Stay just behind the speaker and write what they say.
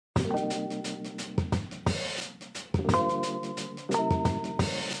We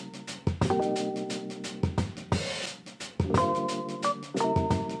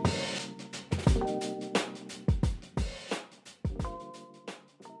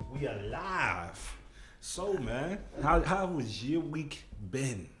are live. So, man, how was your week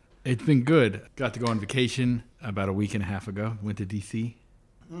been? It's been good. Got to go on vacation about a week and a half ago. Went to DC,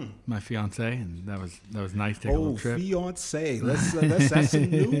 my fiance, and that was nice. Take a little trip. Fiance. That's a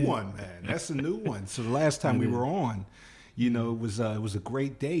new one, man. That's a new one. So the last time we were on, it was a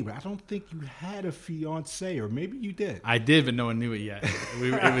great day, but I don't think you had a fiance, or maybe you did. I did, but no one knew it yet.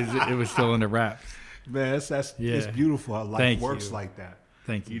 It was still under wraps. Man, it's beautiful how life works like that.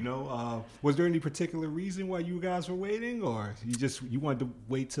 Thank you. Was there any particular reason why you guys were waiting, or you wanted to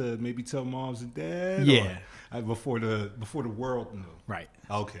wait to maybe tell moms and dad? Yeah. Or before the world knew. Right.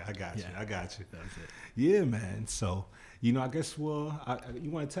 Okay, I got you. Yeah. I got you. That's it. Yeah, man. So, I guess you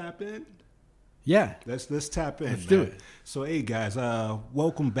want to tap in? Yeah. Let's tap in. Let's do it. So, hey guys,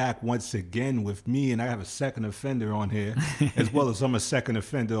 welcome back once again with me, and I have a second offender on here, as well as I'm a second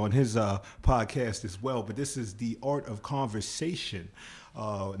offender on his podcast as well. But this is The Art of Conversation.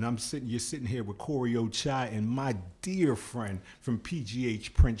 And you're sitting here with Corey Ochai and my dear friend from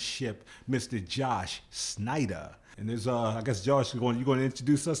PGH Print Ship, Mr. Josh Snyder. And there's, I guess, Josh, you're going to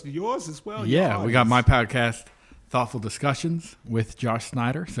introduce us to yours as well? Yeah, we got my podcast, Thoughtful Discussions with Josh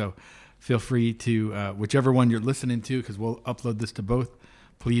Snyder. So feel free to, whichever one you're listening to, because we'll upload this to both,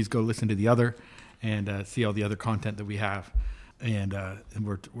 please go listen to the other and see all the other content that we have. And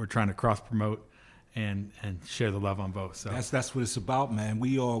we're trying to cross-promote and share the love on both. So that's what it's about, man.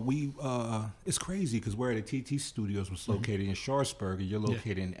 It's crazy because we're at the TT Studios, which is located in Sharpsburg, and you're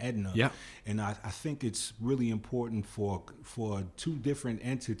located in Edna. Yeah. And I think it's really important for two different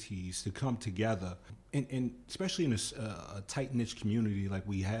entities to come together, and especially in a tight-knit community like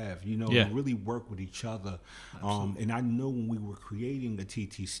we have, and really work with each other. And I know when we were creating the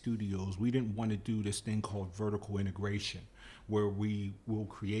TT Studios, we didn't want to do this thing called vertical integration, where we will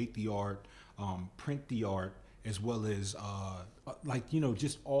create the art, print the art, as well as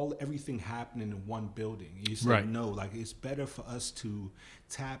just everything happening in one building. You said right. No, it's better for us to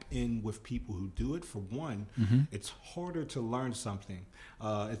tap in with people who do it. For one, it's harder to learn something.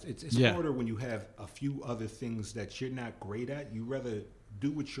 It's harder when you have a few other things that you're not great at. You rather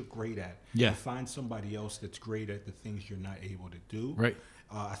do what you're great at and find somebody else that's great at the things you're not able to do. Right.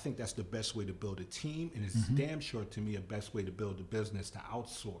 I think that's the best way to build a team, and it's damn sure to me a best way to build a business, to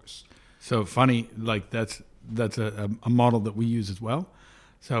outsource. So funny, that's a model that we use as well.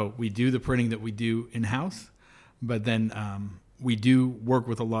 So we do the printing that we do in-house, but then we do work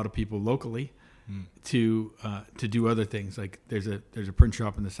with a lot of people locally to do other things. Like there's a print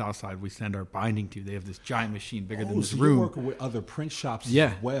shop in the South Side we send our binding to. They have this giant machine bigger than this room. You're working with other print shops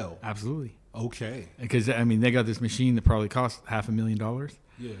as well. Absolutely. Okay. Because they got this machine that probably costs $500,000.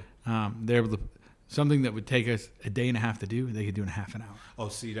 Yeah. They're able to. Something that would take us a day and a half to do, they could do in half an hour. Oh,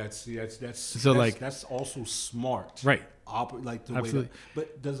 that's also smart, right? Absolutely.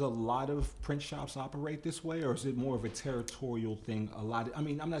 But does a lot of print shops operate this way, or is it more of a territorial thing?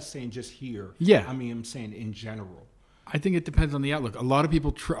 I'm not saying just here. Yeah. I'm saying in general. I think it depends on the outlook. A lot of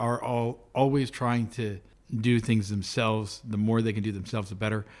people are always trying to do things themselves. The more they can do themselves, the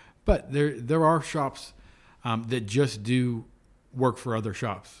better. But there are shops that just do work for other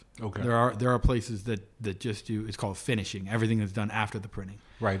shops. Okay. There are places that just do, it's called finishing, everything that's done after the printing.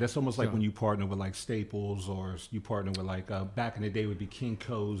 Right. That's almost like when you partner with like Staples, or you partner with back in the day would be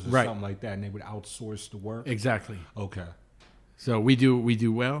Kinko's or something like that, and they would outsource the work. Exactly. Okay. So we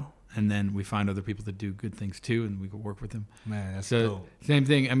do well, and then we find other people that do good things too, and we go work with them. Man, that's dope. Same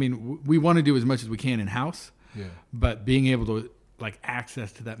thing. We want to do as much as we can in-house. Yeah. But being able to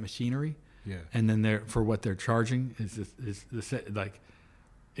access to that machinery. Yeah. And then for what they're charging is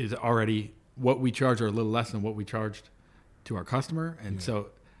already what we charge are a little less than what we charged to our customer, and so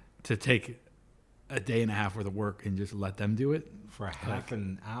to take a day and a half worth of work and just let them do it for half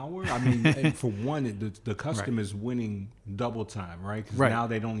an hour. And for one, the customer is winning double time, right? Because now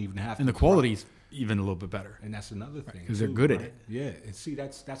they don't even have to. And the quality's even a little bit better. And that's another thing, because they're good at it. Yeah, and see,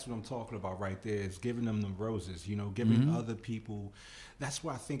 that's what I'm talking about right there. Is giving them the roses, giving other people. That's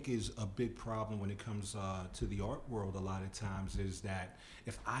what I think is a big problem when it comes to the art world. A lot of times is that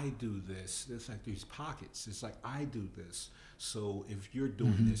if I do this, there's like these pockets. It's like I do this, so if you're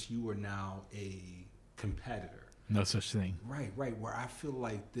doing this, you are now a competitor. No such thing. Right. Where I feel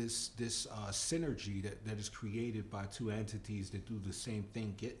like this synergy that is created by two entities that do the same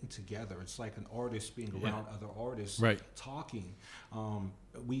thing, getting together. It's like an artist being around other artists, talking.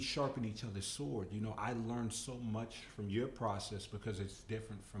 we sharpen each other's sword. You know, I learned so much from your process because it's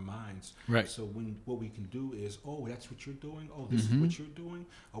different from mine's. Right. So what we can do is, oh, that's what you're doing. Oh, this is what you're doing.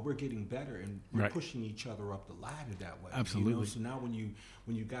 Oh, we're getting better, and we're pushing each other up the ladder that way. Absolutely. You know? So now when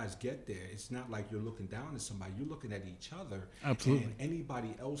you guys get there, it's not like you're looking down at somebody. You're looking at each other. Absolutely. And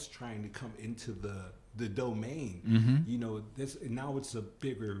anybody else trying to come into the domain, you know, now it's a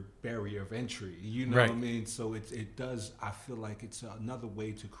bigger barrier of entry. You know what I mean? So it does. I feel like it's another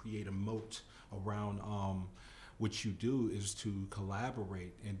way to create a moat around what you do is to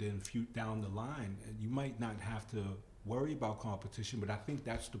collaborate, and then down the line, you might not have to worry about competition, but I think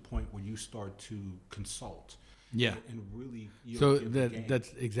that's the point where you start to consult. Yeah. And really. So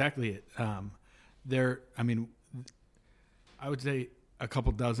that's exactly it. I mean, I would say a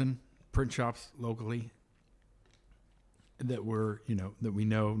couple dozen print shops locally that we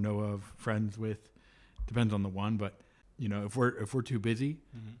know of, friends with. Depends on the one, but you know, if we're too busy,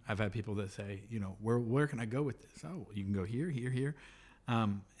 I've had people that say, you know, where can I go with this? Oh, you can go here.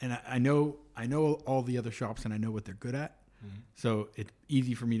 And I know all the other shops, and I know what they're good at. So it's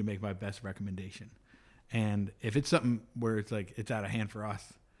easy for me to make my best recommendation. And if it's something where it's like it's out of hand for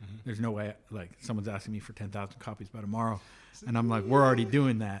us, there's no way, like someone's asking me for 10,000 copies by tomorrow, and I'm like, we're already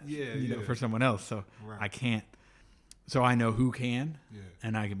doing that, you know, for someone else, so I can't. So I know who can,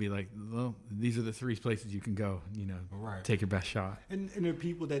 and I can be like, well, these are the 3 places you can go, you know, take your best shot. And there are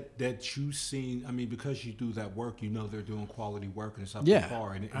people that you've seen, I mean, because you do that work, you know they're doing quality work and it's up to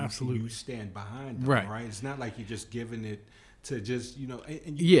par, and absolutely. You stand behind them, right? It's not like you're just giving it to just, you know,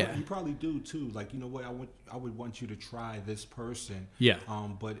 and you probably do too. Like, you know what, I would want you to try this person. Yeah.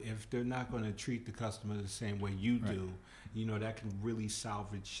 But if they're not going to treat the customer the same way you do, you know, that can really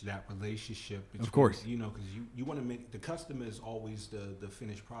salvage that relationship. Between, of course. You know, because you want to make the customer is always the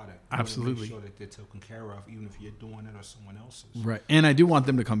finished product. You Absolutely. want to make sure that they're taken care of, even if you're doing it or someone else's. Right. And I do want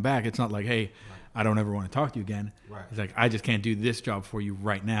them to come back. It's not like, hey, I don't ever want to talk to you again. Right. It's like, I just can't do this job for you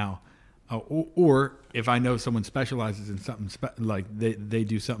right now. Or if I know someone specializes in something like they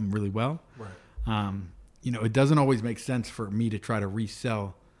do something really well, you know, it doesn't always make sense for me to try to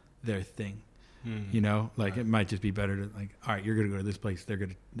resell their thing. You know, like it might just be better to like, all right, you're going to go to this place. They're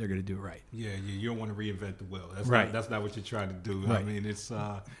going to do it right. Yeah. You don't want to reinvent the wheel. That's not what you're trying to do. Right. I mean, it's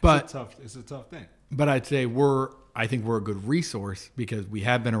a tough thing. But I'd say I think we're a good resource because we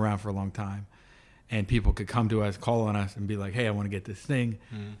have been around for a long time. And people could come to us, call on us, and be like, hey, I want to get this thing.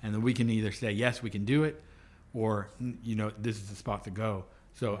 And then we can either say, yes, we can do it, or, you know, this is the spot to go.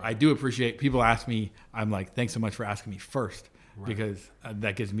 So I do appreciate people ask me, I'm like, thanks so much for asking me first, because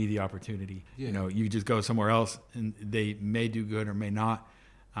that gives me the opportunity. Yeah. You know, you just go somewhere else, and they may do good or may not.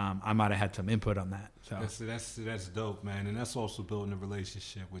 I might have had some input on that. So that's dope, man. And that's also building a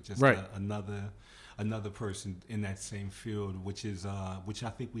relationship with just another person in that same field, which I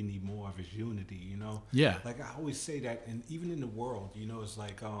think we need more of is unity, you know? Yeah. Like I always say that, and even in the world, you know, it's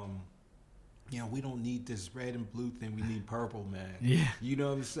like, you know, we don't need this red and blue thing. We need purple, man. Yeah. You know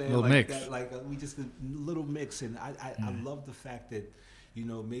what I'm saying? Little like mix. We just a little mix. And I love the fact that, you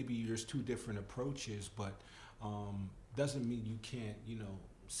know, maybe there's 2 different approaches, but doesn't mean you can't, you know,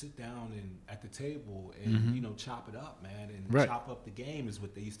 sit down and at the table and you know, chop it up, man, and chop up the game is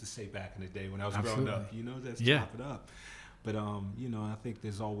what they used to say back in the day when I was growing up. You know, just chop it up. But you know, I think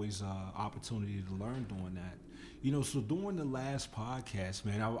there's always opportunity to learn doing that. You know, so during the last podcast,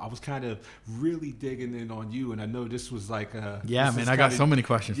 man, I was kind of really digging in on you, and I know this was like I got so many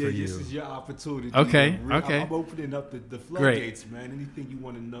questions for you. This is your opportunity. Okay. I'm opening up the floodgates, man. Anything you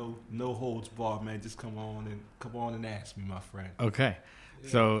want to know, no holds barred, man. Just come on and ask me, my friend. Okay.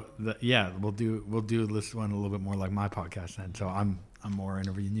 So we'll do this one a little bit more like my podcast then. So I'm more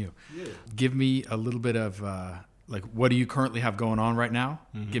interviewing you. Yeah. Give me a little bit of like, what do you currently have going on right now?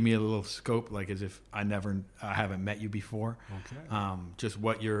 Give me a little scope, like as if I haven't met you before. Okay. Just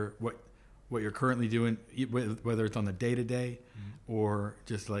what you're currently doing, whether it's on the day-to-day or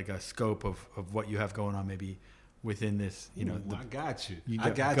just like a scope of what you have going on, maybe within this, you know. I got you. Go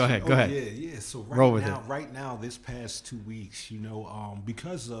ahead. Yeah. So right now, this past 2 weeks, you know,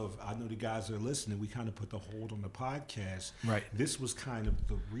 because of, I know the guys that are listening, we kind of put the hold on the podcast. Right. This was kind of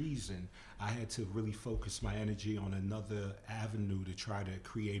the reason I had to really focus my energy on another avenue to try to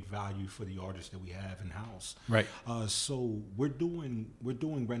create value for the artists that we have in house. Right. So we're doing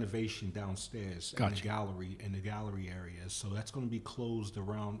renovation downstairs in the gallery area. So that's going to be closed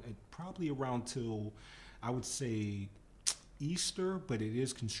probably around till, I would say, Easter, but it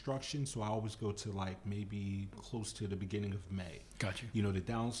is construction, so I always go to like maybe close to the beginning of May. Gotcha. You know, the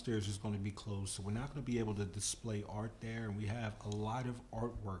downstairs is going to be closed, so we're not going to be able to display art there, and we have a lot of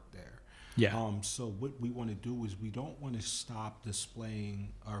artwork there. Yeah. So what we want to do is we don't want to stop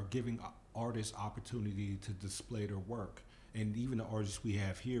displaying or giving artists opportunity to display their work. And even the artists we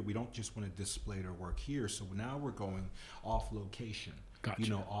have here, we don't just want to display their work here. So now we're going off location,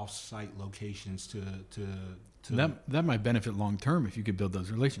 Gotcha. Off-site locations to that might benefit long term if you could build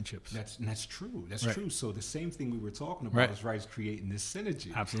those relationships. That's true. That's right. true. So the same thing we were talking about is creating this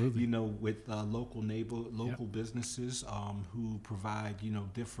synergy. Absolutely. With local businesses who provide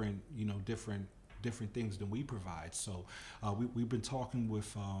different things than we provide. So we've been talking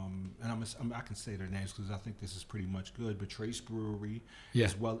with, and I can say their names because I think this is pretty much good. But Trace Brewery,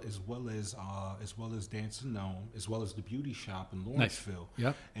 as well as Dance and Gnome, as well as the Beauty Shop in Lawrenceville. Nice.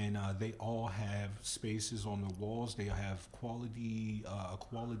 Yep. And they all have spaces on their walls. They have quality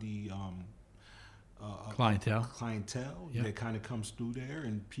clientele that kind of comes through there,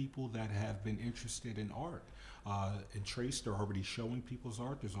 and people that have been interested in art. In Trace, they're already showing people's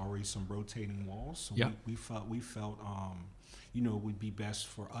art. There's already some rotating walls. So we felt it would be best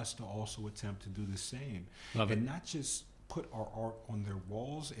for us to also attempt to do the same. Not just put our art on their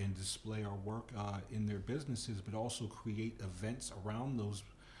walls and display our work in their businesses, but also create events around those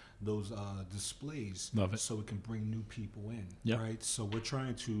displays. So it can bring new people in. Right. So we're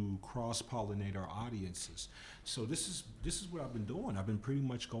trying to cross-pollinate our audiences. So this is what I've been doing. I've been pretty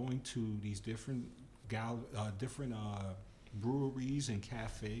much going to these different breweries and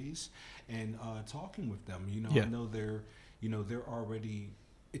cafes and talking with them. I know they're already.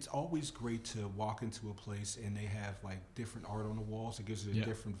 It's always great to walk into a place and they have like different art on the walls. It gives it a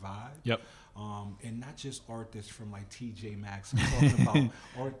different vibe. Yep. And not just art that's from like TJ Maxx. I'm talking about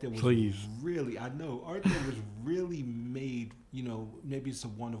art that was art that was really made. Maybe it's a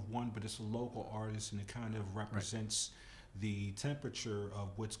one of one, but it's a local artist and it kind of represents the temperature of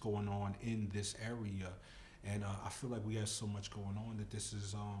what's going on in this area. And I feel like we have so much going on that this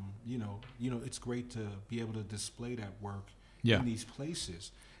is, it's great to be able to display that work in these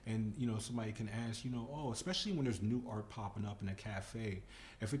places. And, somebody can ask, especially when there's new art popping up in a cafe,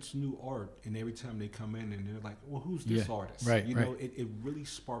 if it's new art and every time they come in and they're like, well, who's this artist? Right, it really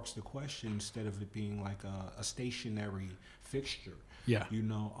sparks the question instead of it being like a stationary fixture. Yeah.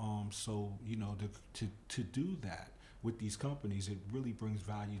 So, to do that with these companies, it really brings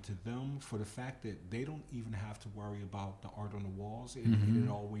value to them for the fact that they don't even have to worry about the art on the walls. It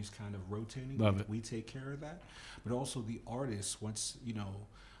always kind of rotating. We take care of that. But also the artists, once,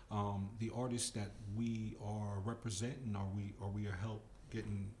 the artists that we are representing or we are help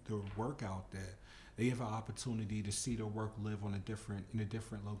getting their work out there, they have an opportunity to see their work live in a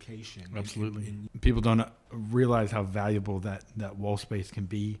different location. Absolutely. And people don't realize how valuable that wall space can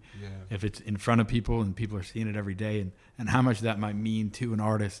be if it's in front of people and people are seeing it every day, and how much that might mean to an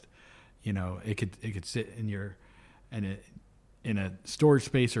artist. It could sit in a storage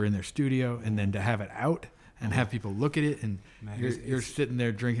space or in their studio, and then to have it out and have people look at it, and you're sitting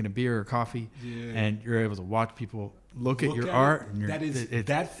there drinking a beer or coffee, and you're able to watch people look at your art. And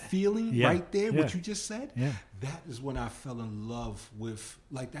that feeling right there, what you just said, that is when I fell in love with,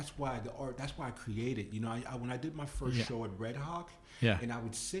 like, that's why I created, when I did my first show at Red Hawk, and I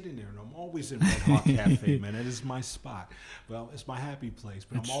would sit in there, and I'm always in Red Hawk Cafe, man. That is my spot. Well, it's my happy place,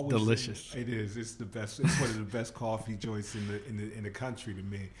 but I'm always delicious. It is. It's the best. It's one of the best coffee joints in the country to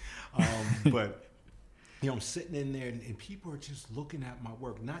me. But I'm sitting in there, and people are just looking at my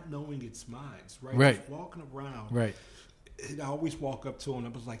work, not knowing it's mine, right? Just walking around. Right. And I always walk up to him, and I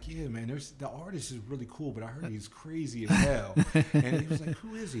was like, yeah, man, the artist is really cool, but I heard he's crazy as hell. And he was like,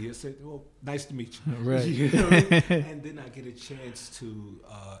 who is he? I said, well, nice to meet you. Right. And then I get a chance to,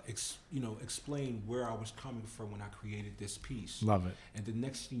 explain where I was coming from when I created this piece. Love it. And the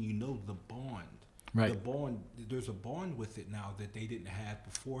next thing you know, the bond. Right. The bond. There's a bond with it now that they didn't have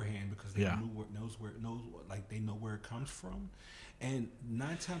beforehand because they they know where it comes from, and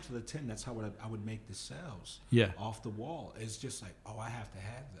 9 times out of 10, that's how I would make the sales. Off the wall. It's just like, oh, I have to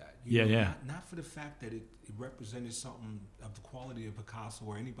have that. Not for the fact that it represented something of the quality of Picasso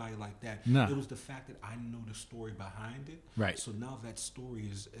or anybody like that. No. It was the fact that I know the story behind it. Right. So now that story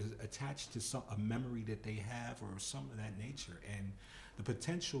is attached to a memory that they have or something of that nature, and the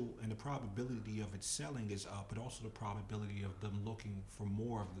potential and the probability of it selling is up, but also the probability of them looking for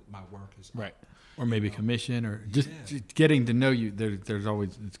more of my work is up. Right. Or maybe commission, or just getting to know you. There's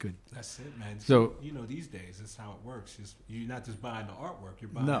always, it's good. That's it, man. So these days, that's how it works. You're not just buying the artwork. You're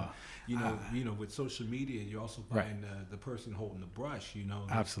buying, with social media, you're also buying the person holding the brush.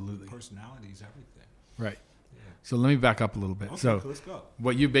 Absolutely. Personalities, everything. Right. Yeah. So let me back up a little bit. Okay, so let's go.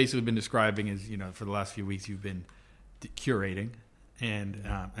 What you've basically been describing is, for the last few weeks, you've been curating.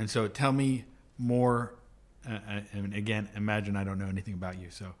 And so tell me more and again, imagine I don't know anything about you.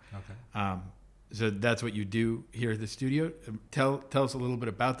 So, Okay. So that's what you do here at the studio. Tell us a little bit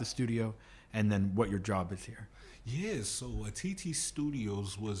about the studio, and then what your job is here. Yeah, so TT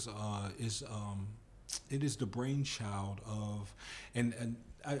Studios it is the brainchild of, and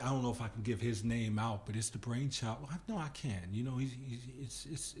I don't know if I can give his name out, but it's the brainchild. No, I can. You know,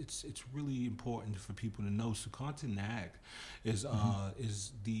 it's really important for people to know. Sukanta Nag is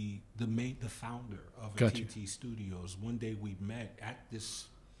the founder of Gotcha. TT Studios. One day we met at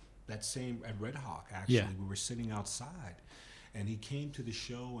at Red Hawk. Actually, Yeah. we were sitting outside. And he came to the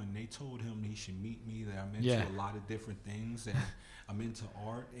show, and they told him he should meet me. That I'm into Yeah. a lot of different things, and I'm into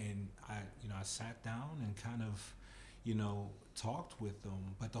art. And I sat down and kind of, talked with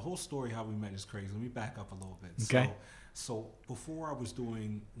them. But the whole story how we met is crazy. Let me back up a little bit. Okay. So before I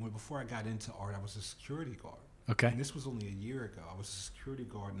got into art, I was a security guard. Okay. And this was only a year ago. I was a security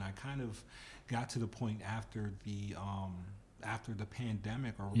guard, and I kind of got to the point after the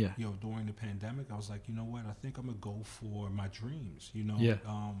pandemic, or Yeah. during the pandemic, I was like, you know what, I think I'm gonna go for my dreams. Yeah.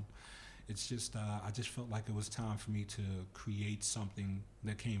 It's just I just felt like it was time for me to create something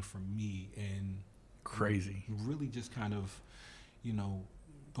that came from me, and Crazy. really just kind of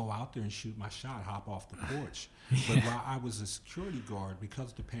go out there and shoot my shot, hop off the porch. But while I was a security guard,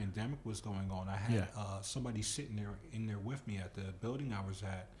 because the pandemic was going on, I had somebody sitting there in there with me at the building I was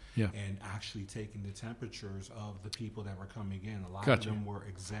at. Yeah. And actually taking the temperatures of the people that were coming in. A lot Gotcha. of them were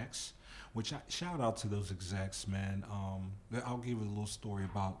execs, which shout out to those execs, man. I'll give you a little story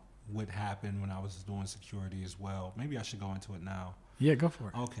about what happened when I was doing security as well. Maybe I should go into it now. Yeah, go for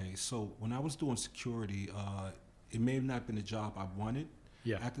it. Okay, so when I was doing security, it may have not been the job I wanted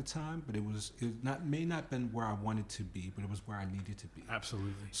at the time, but may not been where I wanted to be, but it was where I needed to be.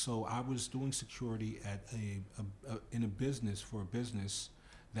 Absolutely. So I was doing security at in a business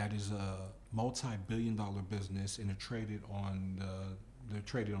that is a multi-billion-dollar business, and they're traded on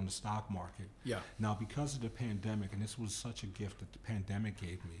the stock market. Yeah. Now, because of the pandemic, and this was such a gift that the pandemic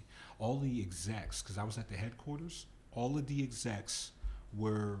gave me, all the execs, because I was at the headquarters, all of the execs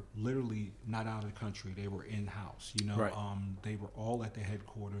were literally not out of the country. They were in-house. Right. They were all at the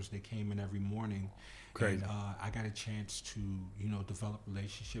headquarters. They came in every morning. Crazy. And I got a chance to, develop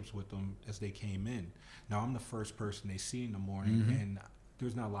relationships with them as they came in. Now, I'm the first person they see in the morning, and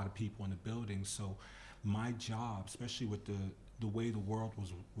there's not a lot of people in the building, so my job, especially with the way the world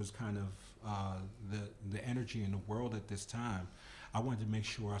was kind of the energy in the world at this time, I wanted to make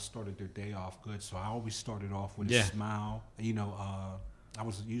sure I started their day off good. So I always started off with a smile. I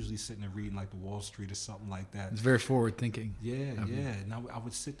was usually sitting there reading like the Wall Street or something like that. It's very forward thinking. Yeah. And I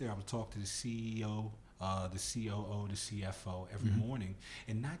would sit there. I would talk to the CEO, the COO, the CFO every morning,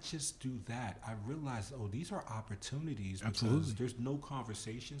 and not just do that. I realized, these are opportunities because Absolutely. there's no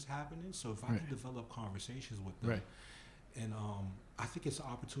conversations happening. So if I can develop conversations with them, and I think it's an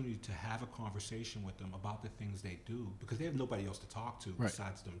opportunity to have a conversation with them about the things they do, because they have nobody else to talk to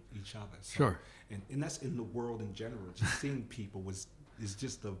besides each other. So, Sure. And that's in the world in general. Just seeing people is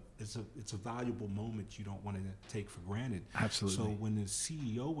just it's a valuable moment you don't want to take for granted. Absolutely. So when the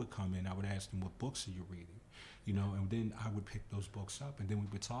CEO would come in, I would ask him, what books are you reading? And then I would pick those books up, and then we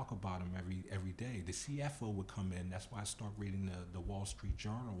would talk about them every day. The CFO would come in. That's why I started reading the Wall Street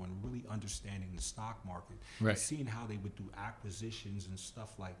Journal and really understanding the stock market, and seeing how they would do acquisitions and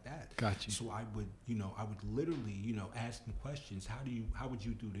stuff like that. Got you. So I would literally, ask them questions. How would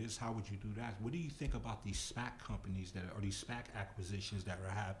you do this? How would you do that? What do you think about these SPAC companies or these SPAC acquisitions that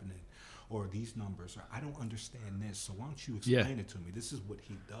are happening? Or these numbers, or I don't understand this, so why don't you explain it to me? This is what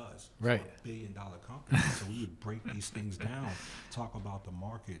he does for a $1 billion company. So we would break these things down, talk about the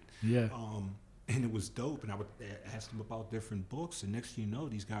market. Yeah. And it was dope, and I would ask them about different books, and next thing you know,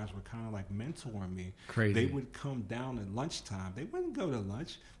 these guys were kind of like mentoring me. Crazy. They would come down at lunchtime. They wouldn't go to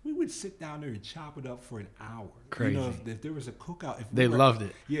lunch. We would sit down there and chop it up for an hour. Crazy. If there was a cookout. They loved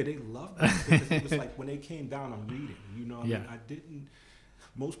it. Yeah, they loved it, because it was like when they came down, I'm reading. I mean, I didn't...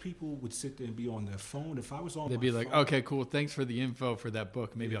 Most people would sit there and be on their phone. If I was on, they'd be like, "Okay, cool. Thanks for the info for that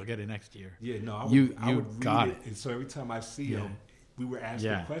book. Maybe I'll get it next year." Yeah, no, I would got read it. And so every time I see them, we were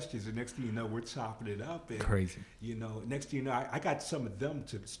asking questions, and next thing you know, we're chopping it up. And, crazy. Next thing you know, I got some of them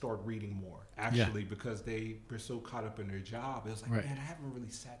to start reading more, actually, because they were so caught up in their job. It was like, man, I haven't really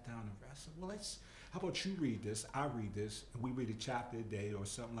sat down and read. So, well, how about you read this? I read this, and we read a chapter a day or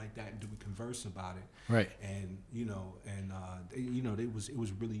something like that, and do we converse about it? Right. And it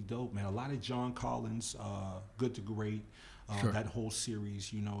was really dope, man. A lot of John Collins, Good to Great, that whole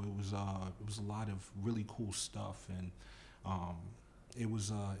series. It was a lot of really cool stuff, and it was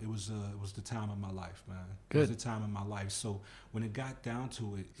the time of my life, man. Good. It was the time of my life. So when it got down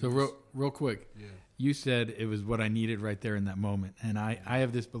to it, so real quick, yeah, you said it was what I needed right there in that moment, and I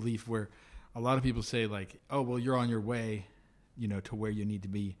have this belief where a lot of people say like, oh well, you're on your way, to where you need to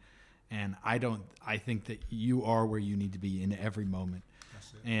be, and I don't. I think that you are where you need to be in every moment.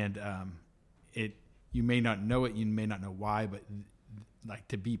 That's it. And you may not know it, you may not know why, but like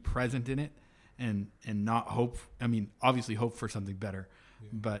to be present in it and not hope. I mean, obviously hope for something better, Yeah.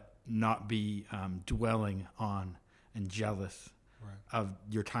 but not be dwelling on and jealous Right. of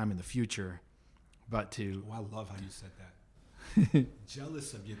your time in the future, but to Oh, I love how you said that.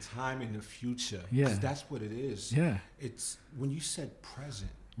 Jealous of your time in the future. Yeah. 'Cause that's what it is. yeah, It's when you said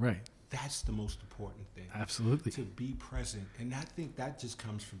present, right, that's the most important thing. absolutely, To be present. And I think that just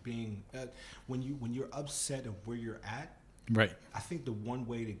comes from being when you're upset of where you're at. right, I think the one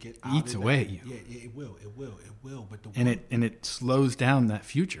way to get out eats of away that, at you, yeah, it will. But and it slows down that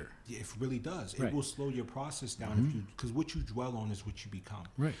future, it really does. Right. It will slow your process down because what you dwell on is what you become.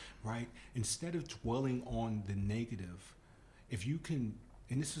 right, Right. Instead of dwelling on the negative, if you can,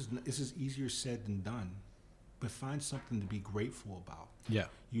 and this is easier said than done, but find something to be grateful about. yeah,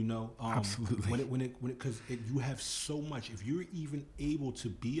 Absolutely. When it because you have so much. If you're even able to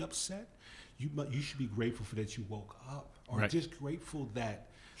be upset, you should be grateful for that you woke up, or Right. just grateful that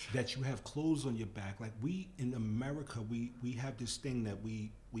you have clothes on your back. Like we in America, we have this thing that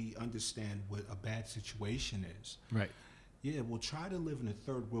we understand what a bad situation is. right, Yeah, well, try to live in a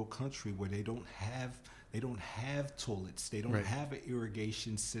third world country where they don't have toilets, they don't Right. have an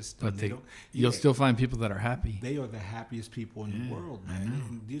irrigation system. but they don't. you'll Yeah. still find people that are happy. They are the happiest people in Yeah, the world, I man. know.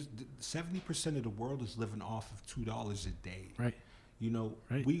 And 70% of the world is living off of $2 a day. Right,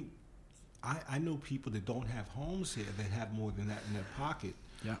 Right. I know people that don't have homes here that have more than that in their pocket.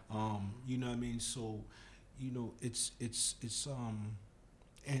 yeah, You know what I mean? So, it's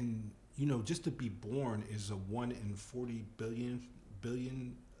and just to be born is a 1 in 40 billionth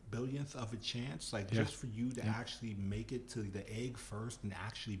of a chance. Like Yeah. just for you to Yeah. actually make it to the egg first and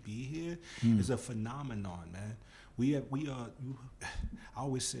actually be here Mm. is a phenomenon, man. I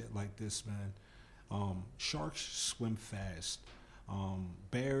always say it like this, man. Sharks swim fast.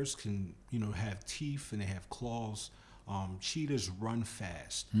 Bears can, have teeth and they have claws. Cheetahs run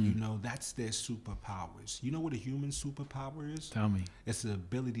fast. That's their superpowers. You know what a human superpower is? tell me, It's the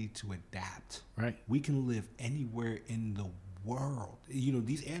ability to adapt. right, We can live anywhere in the world.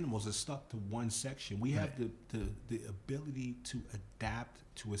 These animals are stuck to one section. We have the ability to adapt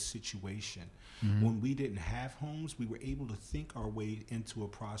to a situation. Mm-hmm. When we didn't have homes, we were able to think our way into a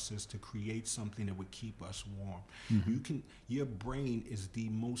process to create something that would keep us warm. Mm-hmm. Your brain is the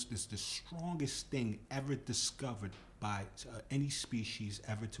strongest thing ever discovered by any species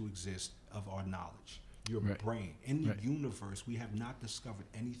ever to exist of our knowledge. Your Right. brain. In the Right. universe, we have not discovered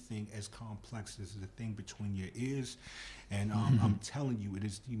anything as complex as the thing between your ears. And Mm-hmm. I'm telling you, it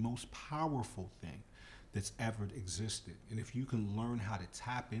is the most powerful thing that's ever existed. And if you can learn how to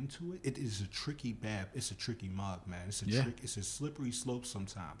tap into it, it is it's a tricky mug, man. It's a slippery slope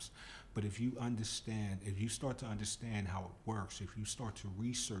sometimes. But if you start to understand how it works, if you start to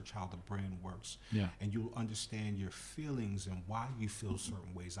research how the brain works, Yeah. and you'll understand your feelings and why you feel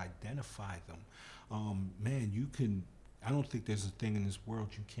certain ways, identify them, man, you can. I don't think there's a thing in this world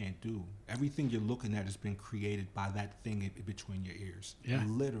you can't do. Everything you're looking at has been created by that thing between your ears. Yeah.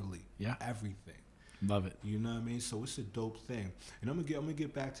 Literally. Yeah. everything. love it. You know what I mean? So it's a dope thing. And I'm gonna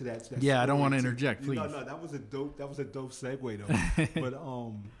get back to that. Yeah, I don't segue want to too. interject, please. No, that was a dope segue though. But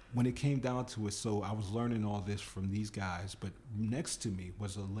when it came down to it, so I was learning all this from these guys. But next to me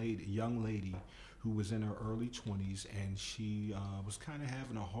was a young lady who was in her early 20s, and she was kind of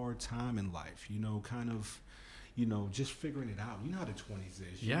having a hard time in life. Just figuring it out. You know how the 20s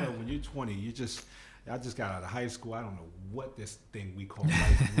is. Yeah. When you're 20, I just got out of high school. I don't know what this thing we call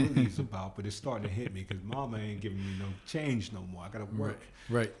life really is about, but it's starting to hit me because mama ain't giving me no change no more. I got to work.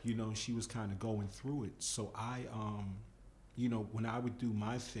 Right. She was kind of going through it. So I, when I would do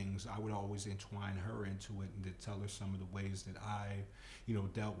my things, I would always entwine her into it and to tell her some of the ways that I,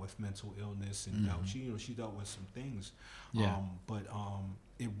 dealt with mental illness and she dealt with some things. Yeah. But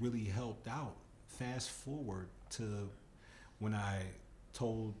it really helped out. Fast forward to when I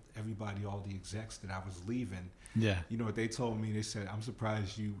told everybody, all the execs, that I was leaving. Yeah. You know what they told me? They said, "I'm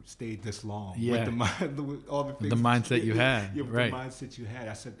surprised you stayed this long." Yeah. With all the things, The mindset you had. Yeah, with Right. the mindset you had.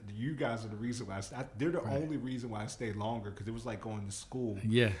 I said, "You guys are the reason why they're the Right. only reason why I stayed longer, because it was like going to school."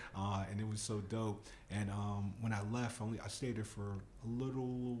 Yeah. And it was so dope. And when I left, I stayed there for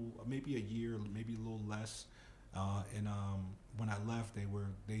maybe a year, maybe a little less. And when I left,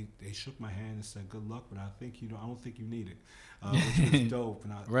 they shook my hand and said, "Good luck," but I don't think you need it, which was dope.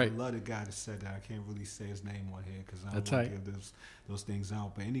 And I love the guy that said that. I can't really say his name on here because I don't want to give those things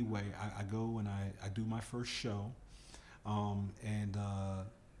out. But anyway, I go and I do my first show, and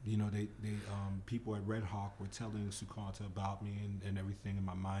they people at Red Hawk were telling Sukanta about me and everything and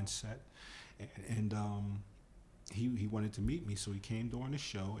my mindset, and he wanted to meet me, so he came during the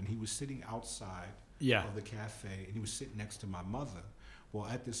show, and he was sitting outside of the cafe, and he was sitting next to my mother. Well,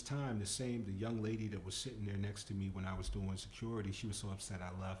 at this time, the young lady that was sitting there next to me when I was doing security, she was so upset I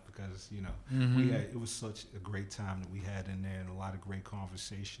left because it was such a great time that we had in there and a lot of great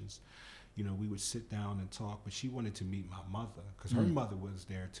conversations. We would sit down and talk, but she wanted to meet my mother because her mother was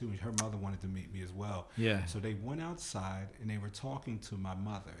there too, and her mother wanted to meet me as well. Yeah. So they went outside and they were talking to my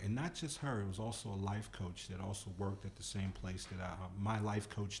mother, and not just her. It was also a life coach that also worked at the same place that my life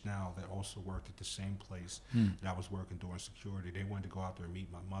coach now that also worked at the same place that I was working during security. They wanted to go out there and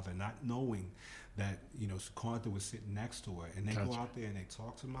meet my mother, not knowing that Sukanta was sitting next to her, and they go out there and they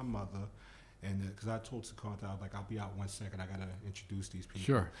talk to my mother. And because I told Sukanta, I was like, I'll be out 1 second. I got to introduce these people.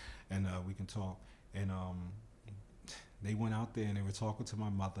 Sure. And we can talk. And they went out there and they were talking to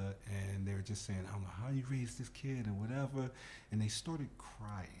my mother. And they were just saying, I don't know how you raised this kid and whatever. And they started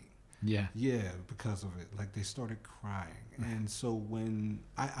crying. Yeah. Yeah, because of it. Like, they started crying. And so when,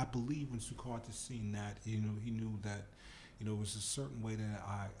 I believe when Sukanta seen that, he knew that, it was a certain way that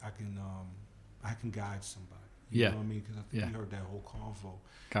I can guide somebody. You know what I mean? Because I think he heard that whole convo.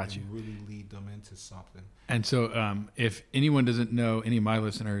 Got you. Really lead them into something. And so if anyone doesn't know, any of my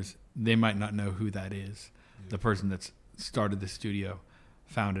listeners, they might not know who that is. Yeah. The person that's started the studio,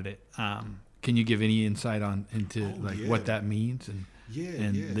 founded it. Can you give any insight into what that means and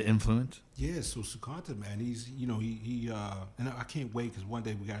the influence? Yeah, so Sukanta, man, he's and I can't wait because one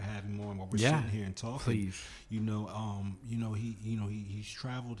day we gotta have him on while we're sitting here and talking. Please. He's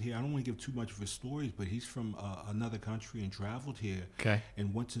traveled here. I don't want to give too much of his stories, but he's from another country and traveled here. Okay.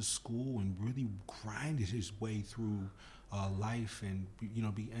 And went to school and really grinded his way through life, and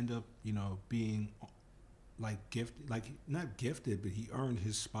end up being not gifted, but he earned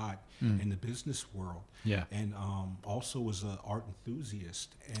his spot in the business world. Yeah. And also was an art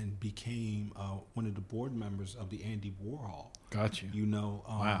enthusiast and became one of the board members of the Andy Warhol. Got you.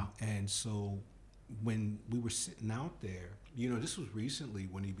 Wow. And so when we were sitting out there, this was recently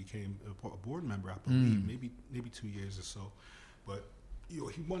when he became a board member, I believe, maybe 2 years or so. But he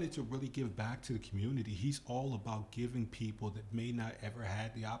wanted to really give back to the community. He's all about giving people that may not ever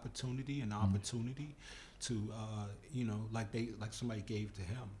had the opportunity to like somebody gave to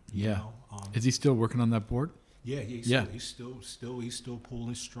him. Yeah. Is he still working on that board? Yeah, he's still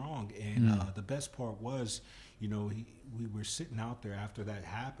pulling strong. And the best part was, we were sitting out there after that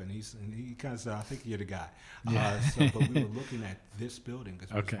happened. He kind of said, "I think you're the guy." Yeah. But we were looking at this building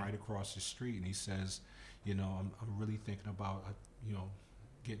because it was right across the street, and he says, I'm really thinking about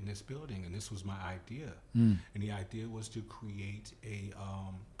getting this building, and this was my idea. And the idea was to create a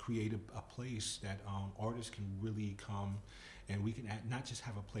place that artists can really come, and we can not just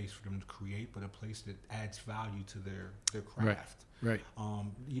have a place for them to create, but a place that adds value to their craft. Right.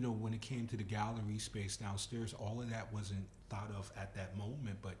 When it came to the gallery space downstairs, all of that wasn't thought of at that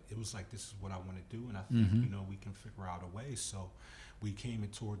moment, but it was like, this is what I want to do, and I think we can figure out a way. So we came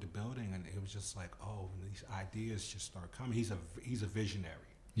and toured the building, and it was just like, these ideas just start coming. He's a visionary.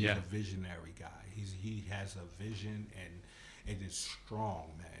 Yeah. He's a visionary guy. He has a vision, and it is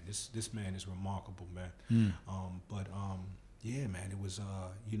strong, man. This man is remarkable, man. Yeah, man. It was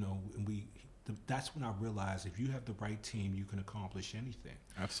that's when I realized if you have the right team, you can accomplish anything.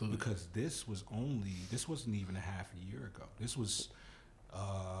 Absolutely. Because this wasn't even a half a year ago. This was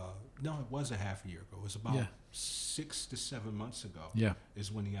no, it was a half a year ago. It was about 6 to 7 months ago. Yeah.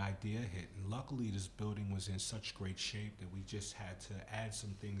 Is when the idea hit. And luckily this building was in such great shape that we just had to add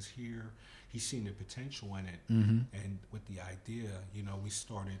some things here. He's seen the potential in it. And with the idea, we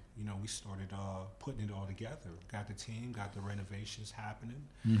started putting it all together. Got the team, got the renovations happening.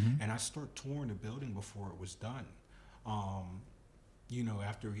 And I started touring the building before it was done.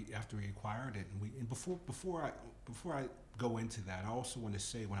 After he acquired it, and before I go into that, I also want to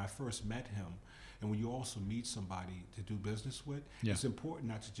say when I first met him, and when you also meet somebody to do business with, it's important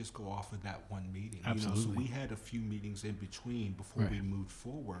not to just go off of that one meeting. Absolutely. So we had a few meetings in between before we moved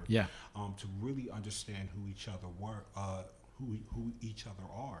forward. Yeah. To really understand who each other were, who each other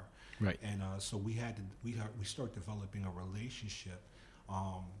are. Right. And so we start developing a relationship.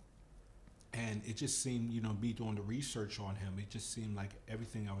 And it just seemed, me doing the research on him, it just seemed like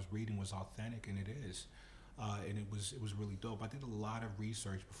everything I was reading was authentic, and it is. And it was really dope. I did a lot of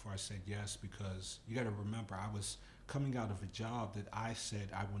research before I said yes, because you got to remember, I was coming out of a job that I said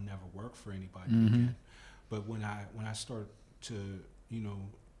I will never work for anybody again. But when I started to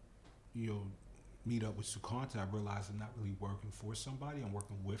meet up with Sukanta, I realized I'm not really working for somebody. I'm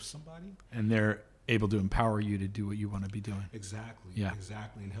working with somebody. And they're able to empower you to do what you want to be doing. Exactly. Yeah.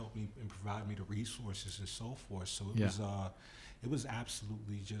 Exactly. And help me and provide me the resources and so forth. So it was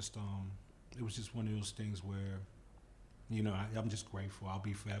absolutely just it was just one of those things where, I'm just grateful. I'll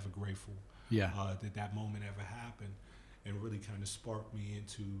be forever grateful. Yeah. That moment ever happened, and really kind of sparked me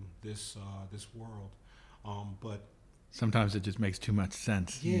into this world. But sometimes it just makes too much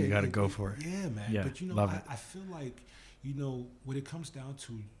sense. Yeah, you got to go for it. Yeah, man. Yeah, but I feel like when it comes down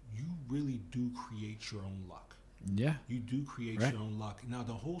to, you really do create your own luck. Yeah. You do create your own luck. Now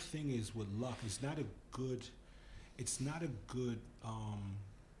the whole thing is with luck, it's not a good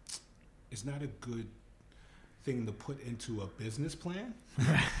thing to put into a business plan.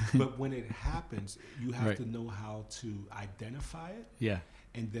 But when it happens, you have to know how to identify it. Yeah.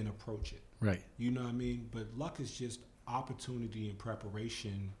 And then approach it. Right. You know what I mean? But luck is just opportunity and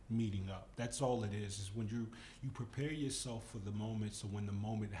preparation meeting up. That's all it is when you prepare yourself for the moment, so when the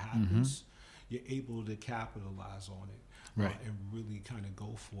moment happens, you're able to capitalize on it. Right. And really kind of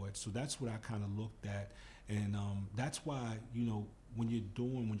go for it. So that's what I kind of looked at. And that's why, when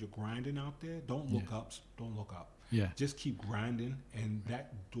you're grinding out there, don't look up. Don't look up. Yeah. Just keep grinding, and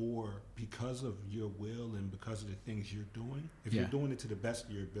that door, because of your will and because of the things you're doing, if you're doing it to the best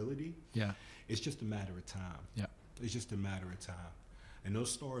of your ability, it's just a matter of time. Yeah. It's just a matter of time. And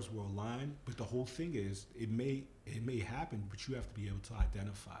those stars will align, but the whole thing is, it may happen, but you have to be able to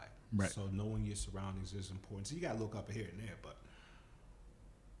identify it. Right. So knowing your surroundings is important. So you got to look up here and there, but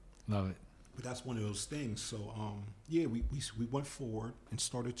love it. But that's one of those things. So we went forward and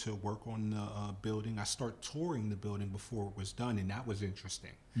started to work on the building. I started touring the building before it was done, and that was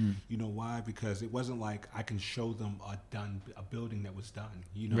interesting. You know why? Because it wasn't like I can show them a building that was done.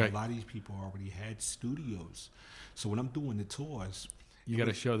 A lot of these people already had studios. So when I'm doing the tours, you got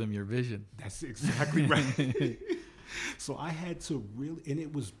to show them your vision. That's exactly right. So I had to really, and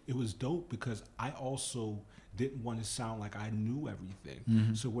it was dope, because I also didn't want to sound like I knew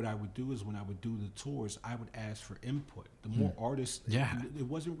everything. So what I would do is, when I would do the tours, I would ask for input. The more artists, it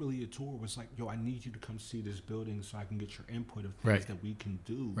wasn't really a tour. It was like, I need you to come see this building so I can get your input of things that we can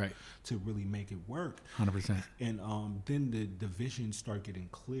do to really make it work. 100%. And then the vision started getting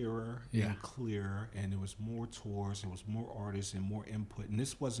clearer and clearer, and there was more tours, there was more artists and more input. And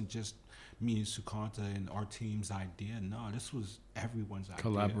this wasn't just me and Sukanta and our team's idea. No, this was everyone's idea.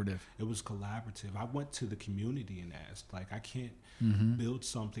 Collaborative. It was collaborative. I went to the community and asked, like, I can't build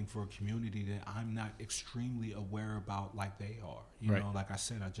something for a community that I'm not extremely aware about like they are. You know, like I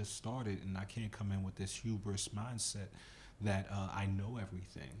said, I just started, and I can't come in with this hubris mindset that I know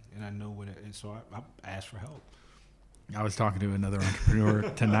everything and I know what it is. So I asked for help. I was talking to another entrepreneur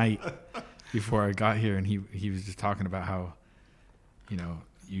tonight before I got here, and he was just talking about how,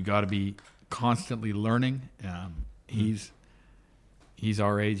 you got to be constantly learning. He's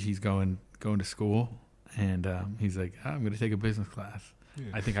our age. He's going to school, and he's like, I'm going to take a business class. Yeah.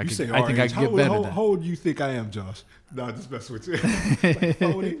 I think I could get better. How old do you think I am, Josh? No, just messing with you. Like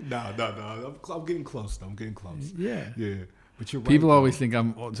 40? No. I'm getting close. I'm getting close. Yeah. But you're right. People always think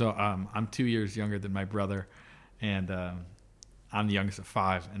I'm old. So I'm 2 years younger than my brother, and I'm the youngest of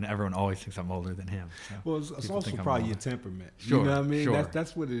 5, and everyone always thinks I'm older than him. So well, it's also probably your temperament. Sure, you know what I mean? Sure.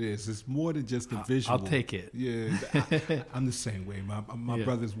 That's what it is. It's more than just the visual. I'll take it. Yeah, I'm the same way. My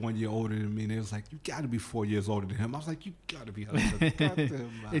brother's 1 year older than me, and it was like, you got to be 4 years older than him. I was like, you got to be older than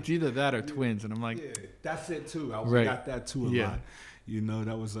him. It's either that or twins, and I'm like, that's it too. I got that too a lot.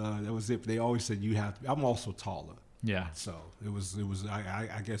 That was it. They always said you have to. I'm also taller. Yeah. So it was.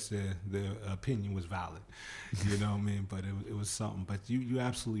 I guess the opinion was valid. You know what I mean? But it was something. But you're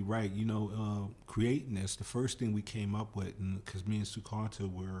absolutely right. Creating this, the first thing we came up with, because me and Sukanta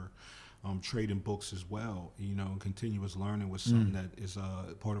were trading books as well. And continuous learning was something that is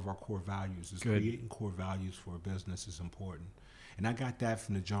part of our core values. Creating core values for a business is important. And I got that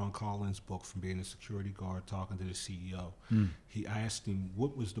from the John Collins book, from being a security guard, talking to the CEO. I asked him,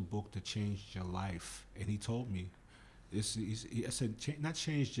 what was the book that changed your life? And he told me. I said, not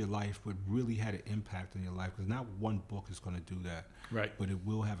changed your life, but really had an impact on your life. Because not one book is going to do that, right? But it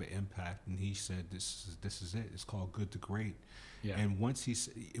will have an impact. And he said, "This is it. It's called Good to Great." Yeah. And once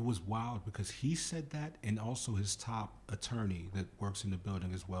it was wild, because he said that, and also his top attorney that works in the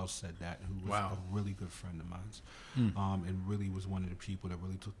building as well said that, who was a really good friend of mine, and really was one of the people that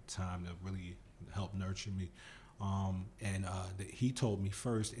really took the time to really help nurture me. He told me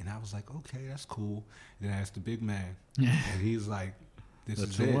first, and I was like, okay, that's cool. And then I asked the big man, and he's like, this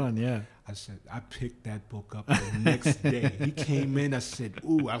That's is the it. one, yeah. I said, I picked that book up the next day. He came in, I said,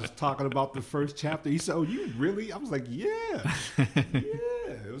 ooh, I was talking about the first chapter. He said, oh, you really? I was like, yeah.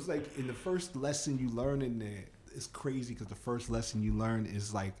 It was like, in the first lesson you learn in there, it's crazy because the first lesson you learn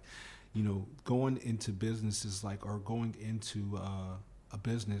is like, you know, going into business is like, or going into a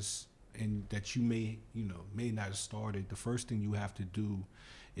business and that you may not have started. The first thing you have to do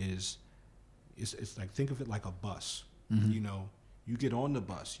is, it's like, think of it like a bus, you know. You get on the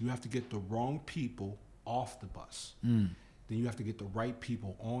bus. You have to get the wrong people off the bus. Then you have to get the right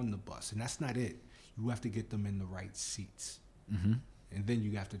people on the bus. And that's not it. You have to get them in the right seats. And then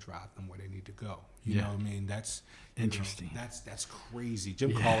you have to drive them where they need to go. You know what I mean? That's interesting. That's crazy.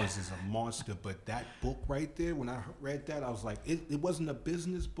 Jim Collins is a monster. But that book right there, when I read that, I was like, it wasn't a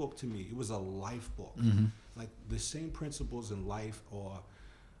business book to me. It was a life book. Like the same principles in life, or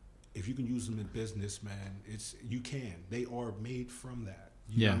if you can use them in business, man, you can. They are made from that.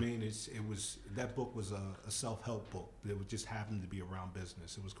 You know what I mean? That book was a self-help book that would just happen to be around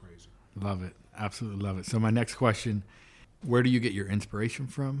business. It was crazy. Love it. Absolutely love it. So my next question, where do you get your inspiration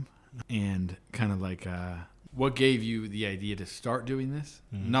from? And kind of like, what gave you the idea to start doing this?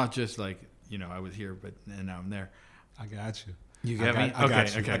 Not just like, you know, I was here, but and now I'm there. I got you. You got me? I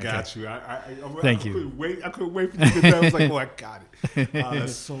got you. Thank you. I couldn't wait for you to get that. I was like, oh, I got it.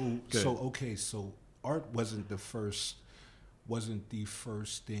 So art wasn't the first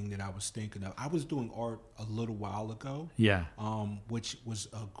thing that I was thinking of. I was doing art a little while ago. Yeah. Which was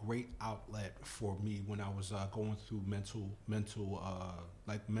a great outlet for me when I was going through mental,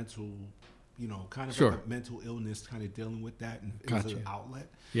 you know, kind of like a mental illness, kind of dealing with that, and it was an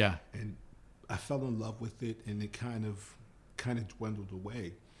outlet. Yeah. And I fell in love with it, and it kind of dwindled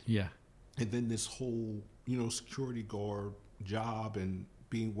away. Yeah. And then this whole, you know, security guard job and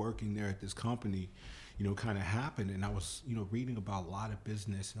working there at this company, you know, kind of happened. And I was, you know, reading about a lot of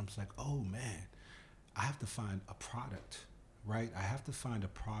business, and I was like, oh man, I have to find a product, right? I have to find a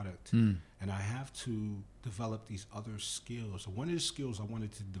product, and I have to develop these other skills. So one of the skills I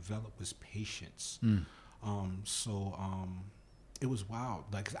wanted to develop was patience. It was wild.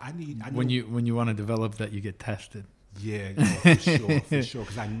 Like I when you want to develop that, you get tested. Yeah, for sure.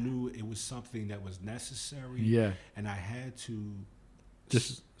 Because I knew it was something that was necessary. Yeah, and I had to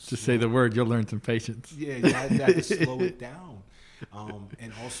just say the word. You'll learn some patience. Yeah, I had to slow it down.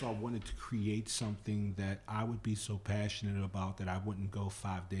 And also, I wanted to create something that I would be so passionate about that I wouldn't go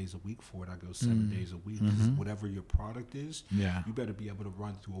 5 days a week for it. I go 7 days a week. Whatever your product is, you better be able to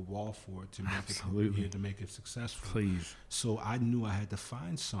run through a wall for it to make it successful. Please. So I knew I had to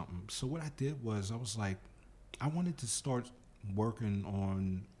find something. So what I did was I was like, I wanted to start working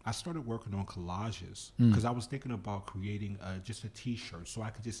on collages because I was thinking about creating just a T-shirt so I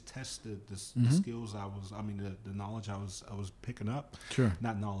could just test the skills the knowledge I was picking up. Sure.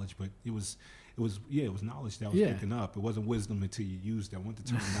 Not knowledge, but it was knowledge that I was picking up. It wasn't wisdom until you used it. I want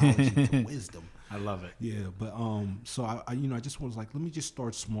to turn knowledge into wisdom. I love it. Yeah, but so I just was like, let me just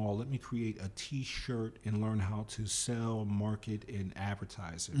start small. Let me create a T-shirt and learn how to sell, market, and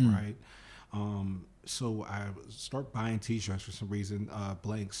advertise it. Right. So I start buying T-shirts for some reason,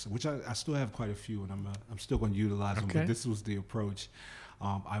 blanks, which I still have quite a few, and I'm still going to utilize them. But this was the approach.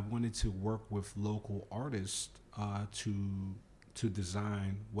 I wanted to work with local artists to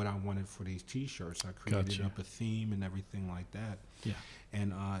design what I wanted for these T-shirts. I created up a theme and everything like that. Yeah.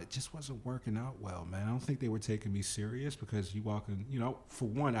 And it just wasn't working out well, man. I don't think they were taking me serious because you walk in, you know, for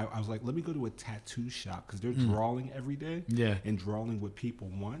one, I was like, let me go to a tattoo shop because they're drawing every day and drawing what people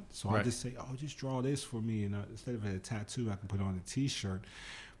want. So I just say, oh, just draw this for me. And instead of a tattoo, I can put on a T-shirt.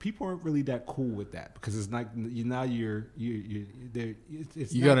 People aren't really that cool with that because it's like you got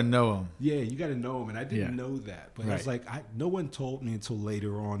to know them. Yeah, you got to know them, and I didn't know that. But it's like no one told me until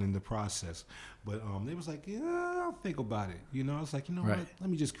later on in the process. But they was like, yeah, I'll think about it. You know, I was like, you know what?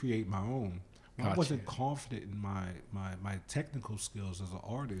 Let me just create my own. I wasn't confident in my technical skills as an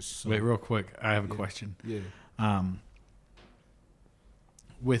artist. So. Wait, real quick, I have a question. Yeah.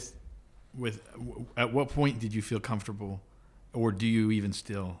 With at what point did you feel comfortable? Or do you even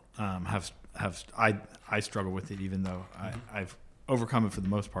still have? I struggle with it, even though I've overcome it for the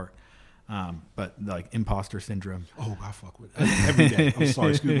most part. But like imposter syndrome. Oh, I fuck with it every day. I'm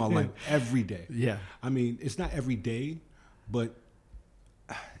sorry, excuse my language. Every day. Yeah. I mean, it's not every day, but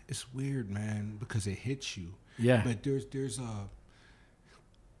it's weird, man, because it hits you. Yeah. But there's a.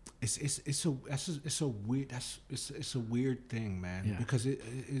 It's a weird thing, man, because it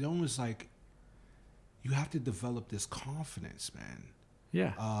almost like. You have to develop this confidence, man.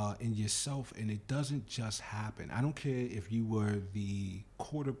 in yourself, and it doesn't just happen. I don't care if you were the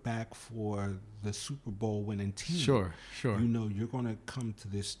quarterback for the Super Bowl winning team. Sure. You know, you're going to come to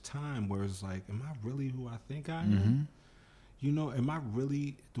this time where it's like, am I really who I think I am? Mm-hmm. You know, am I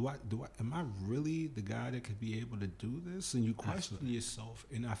really am I really the guy that could be able to do this? And you question yourself,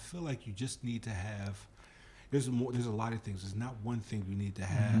 and I feel like you just need to have. There's a lot of things. There's not one thing you need to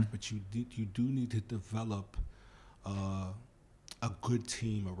have, but you do need to develop a good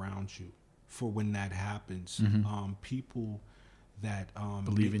team around you for when that happens. People that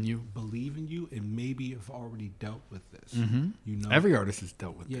believe in you, and maybe have already dealt with this. You know, every artist has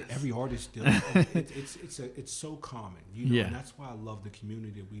dealt with this. Yeah, every artist deals. It's so common. You know, and that's why I love the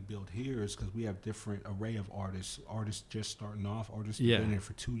community that we build here, is because we have different array of artists. Artists just starting off. Artists who've been there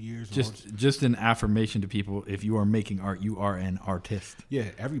for 2 years. Just an affirmation to people: if you are making art, you are an artist. Yeah,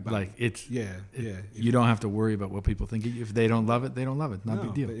 everybody. Like it's you don't have to worry about what people think of you. If they don't love it, they don't love it. Not a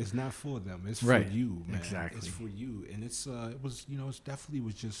big deal. But it's not for them. It's for you, man. Exactly. It's for you, and it was. You know, it's definitely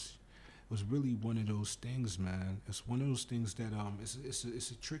was really one of those things, man. It's one of those things that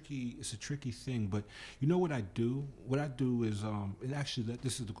it's a tricky thing. But you know what I do? What I do is and actually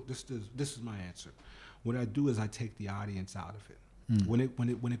this is my answer. What I do is I take the audience out of it. When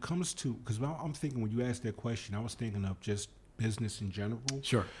it comes to, because I'm thinking, when you asked that question, I was thinking of just business in general.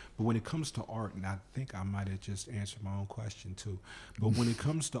 Sure. But when it comes to art, and I think I might have just answered my own question too. But when it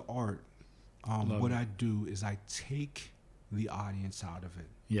comes to art, what I do is I take the audience out of it.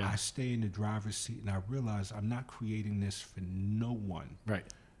 Yeah. I stay in the driver's seat, and I realize I'm not creating this for no one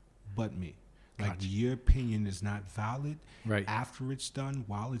but me. Like, your opinion is not valid after it's done,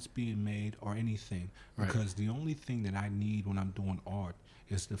 while it's being made, or anything. Because the only thing that I need when I'm doing art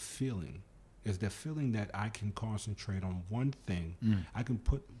is the feeling. Is the feeling that I can concentrate on one thing. I can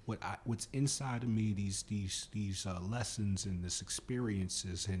put what's inside of me, these lessons and this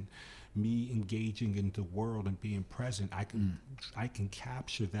experiences, and me engaging in the world and being present. I can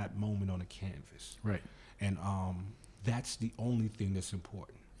capture that moment on a canvas. Right. And that's the only thing that's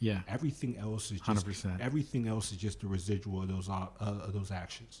important. Yeah. Everything else is just 100%. Everything else is just the residual of those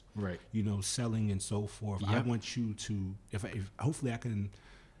actions. Right. You know, selling and so forth. Yep. I want you to, if hopefully I can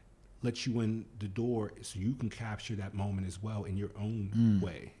let you in the door so you can capture that moment as well in your own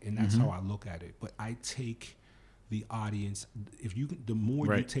way. And that's how I look at it. But I take the audience, the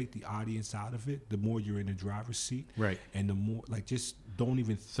more you take the audience out of it, the more you're in the driver's seat. Right. And the more, like, just don't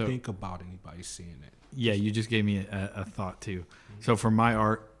even think about anybody seeing it. Yeah, you just gave me a thought too. So for my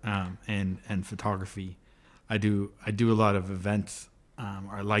art and photography, I do a lot of events,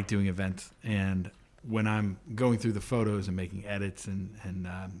 or I like doing events. And when I'm going through the photos and making edits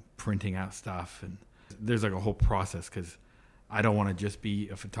and printing out stuff, and there's like a whole process, because I don't want to just be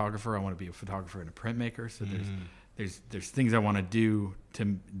a photographer. I want to be a photographer and a printmaker. So there's things I want to do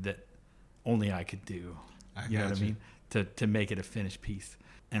that only I could do. You know what I mean? To make it a finished piece.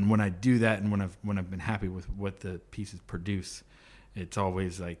 And when I do that, and when I've been happy with what the pieces produce, it's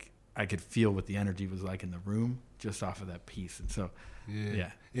always like I could feel what the energy was like in the room just off of that piece. And so,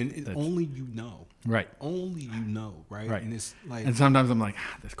 and only you know, right? Only you know, right? And it's like, and sometimes I'm like,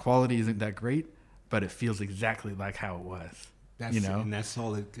 this quality isn't that great, but it feels exactly like how it was. That's, you know, and that's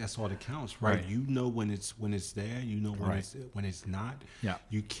all that counts, right? You know when it's there. You know when it's not. Yeah.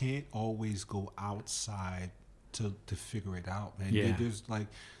 You can't always go outside to figure it out, man. Yeah.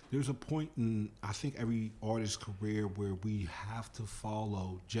 There's a point in, I think, every artist's career where we have to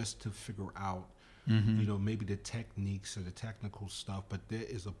follow just to figure out, you know, maybe the techniques or the technical stuff. But there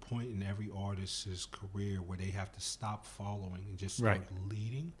is a point in every artist's career where they have to stop following and just start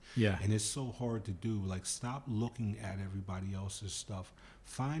leading. Yeah. And it's so hard to do. Like, stop looking at everybody else's stuff.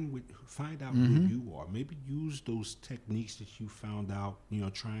 Find out who you are. Maybe use those techniques that you found out, you know,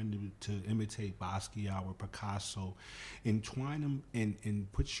 trying to imitate Basquiat or Picasso, and twine them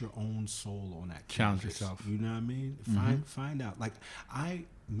and put your own soul on that. Challenge yourself. You know what I mean? Find out. Like,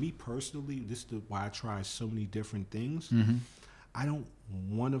 me personally, this is why I try so many different things. I don't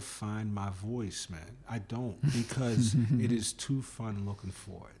want to find my voice, man. I don't, because it is too fun looking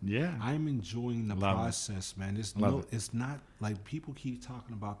for it. Yeah. I'm enjoying the process, man. It's not like people keep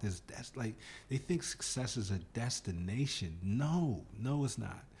talking about this. That's like, they think success is a destination. No, it's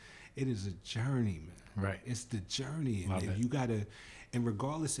not. It is a journey, man. Right. It's the journey. And you gotta, and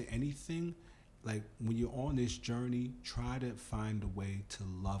regardless of anything, like, when you're on this journey, try to find a way to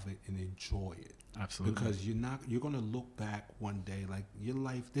love it and enjoy it. Absolutely. Because you're going to look back one day, like, your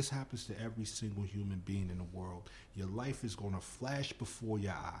life, this happens to every single human being in the world. Your life is going to flash before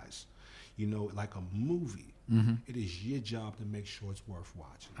your eyes, you know, like a movie. It is your job to make sure it's worth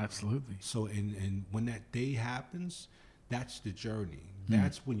watching. Absolutely. So, and when that day happens, that's the journey.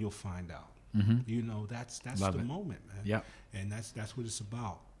 That's when you'll find out. You know, that's Love the it. moment, man. Yeah. And that's what it's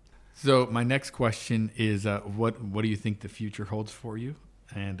about. So my next question is, what do you think the future holds for you?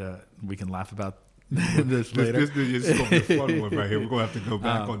 And we can laugh about this later. This is going to be a fun one right here. We're going to have to go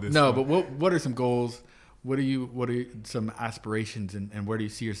back on this. No, but what are some goals? What are some aspirations, and where do you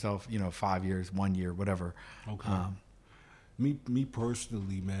see yourself? 5 years, 1 year, whatever. Okay. Me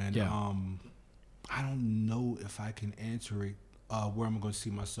personally, man. Yeah. I don't know if I can answer it. Where I'm going to see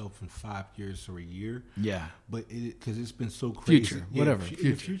myself in 5 years or a year. Yeah. But because it's been so crazy. Future, whatever.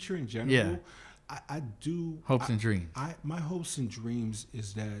 The future in general. Yeah. I do. Hopes and dreams. My hopes and dreams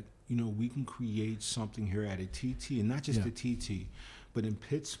is that, we can create something here at a TT, and not just a TT, but in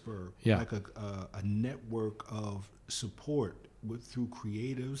Pittsburgh, like a network of support through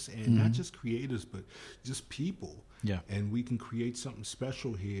creatives, and not just creatives, but just people. Yeah. And we can create something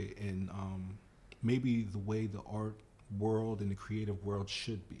special here, and maybe the way the art world and the creative world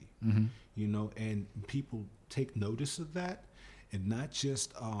should be, and people take notice of that, and not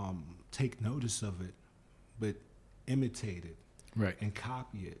just take notice of it, but imitate it, right, and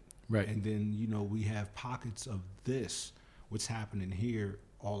copy it, right, and then we have pockets of what's happening here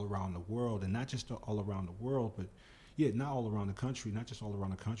all around the world, and not just all around the world, but not all around the country, not just all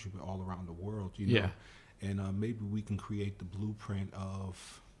around the country, but all around the world, and maybe we can create the blueprint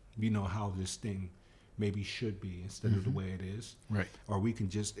of how this thing maybe should be instead of the way it is, right? Or we can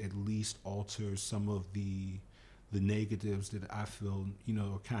just at least alter some of the negatives that I feel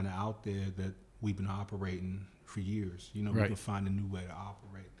are kind of out there that we've been operating for years. We can find a new way to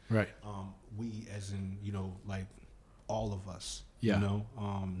operate. Right. We, as in like all of us. Yeah.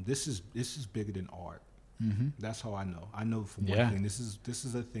 This is bigger than art. That's how I know. I know for one thing, this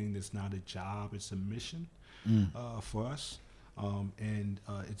is a thing that's not a job; it's a mission for us. And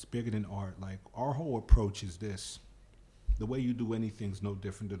it's bigger than art. Like, our whole approach is this: the way you do anything is no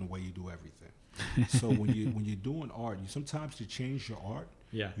different than the way you do everything. So when you're doing art, sometimes to change your art,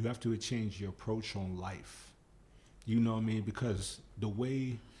 you have to change your approach on life. You know what I mean? Because the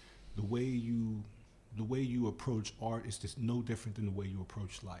way you approach art is just no different than the way you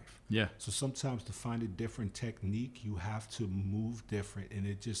approach life. Yeah. So sometimes to find a different technique, you have to move different, and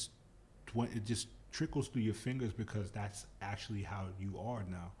it just trickles through your fingers, because that's actually how you are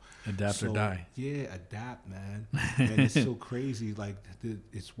now. Adapt or die. Yeah, adapt, man. And it's so crazy. Like,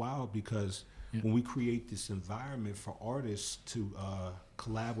 it's wild, because when we create this environment for artists to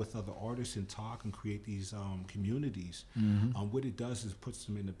collab with other artists and talk and create these communities, what it does is puts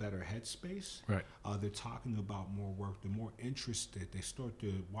them in a better headspace. Right. They're talking about more work. They're more interested. They start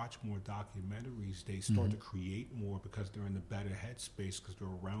to watch more documentaries. They start to create more because they're in a better headspace, because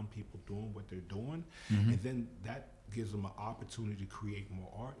they're around people doing what they're doing. And then that gives them an opportunity to create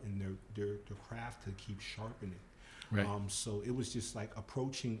more art, and their craft to keep sharpening. Right. So it was just like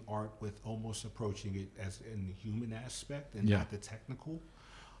approaching art with almost approaching it as in the human aspect and not the technical,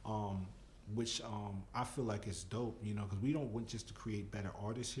 which I feel like is dope, because we don't want just to create better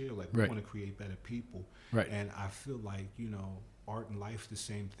artists here. Like, we want to create better people. Right. And I feel like, art and life the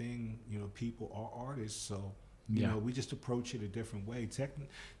same thing. People are artists, so we just approach it a different way.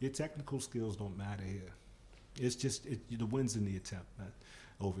 Your technical skills don't matter here. It's just the wins in the attempt, man,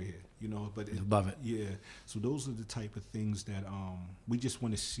 over here, but love it. Yeah. So those are the type of things that we just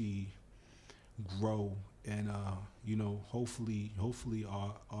want to see grow, and hopefully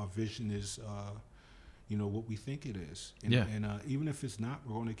our vision is what we think it is. And even if it's not,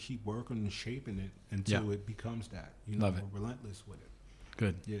 we're going to keep working and shaping it until it becomes that. Love it. We're relentless with it.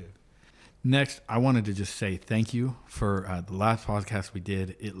 Good. Yeah. Next, I wanted to just say thank you for the last podcast we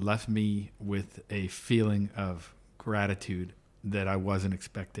did. It left me with a feeling of gratitude that I wasn't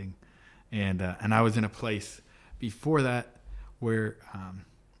expecting, and I was in a place before that where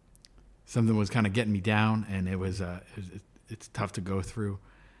something was kind of getting me down, and it's tough to go through,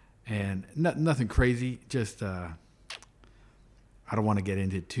 and nothing crazy. Just I don't want to get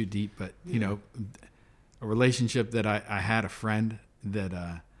into it too deep, but a relationship that I had, a friend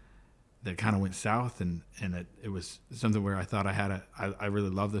that kind of went south, and it was something where I thought I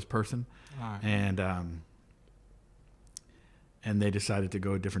really love this person, and they decided to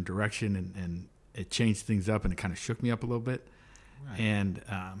go a different direction, and it changed things up, and it kind of shook me up a little bit. Right.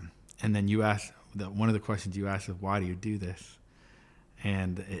 And then you asked, one of the questions you asked is, why do you do this?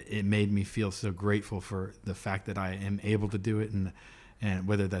 And it made me feel so grateful for the fact that I am able to do it, and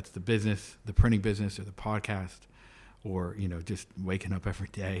whether that's the business, the printing business, or the podcast, or just waking up every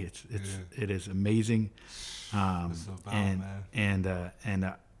day. It is amazing. It's about,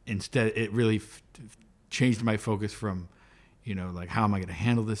 man. Instead, it really changed my focus from like, how am I going to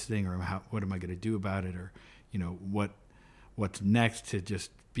handle this thing, or what am I going to do about it, or what what's next to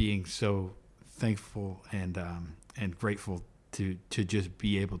just being so thankful and grateful to just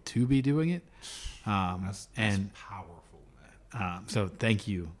be able to be doing it. That's powerful, man. So thank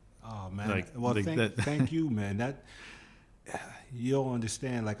you. Oh man. Thank you, man. That you don't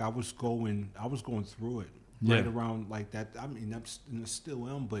understand. Like I was going through it right around like that. I mean, I still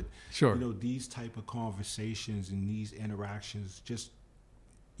am, but sure. These type of conversations and these interactions, just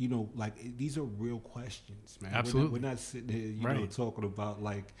like these are real questions, man. Absolutely. We're not sitting here, right. talking about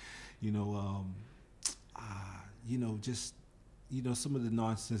like, just. Some of the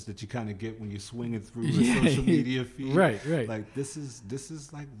nonsense that you kind of get when you're swinging through a social media feed. Right. Like this is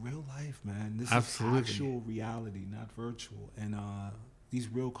like real life, man. This Absolutely. is actual reality, not virtual. And these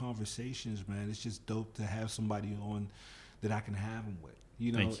real conversations, man, it's just dope to have somebody on that I can have them with.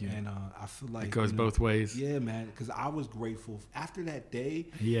 Thank you. And I feel like it goes both ways. Yeah, man. Because I was grateful after that day.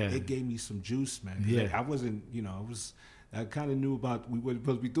 Yeah, it gave me some juice, man. Yeah, I wasn't. I kind of knew about we weren't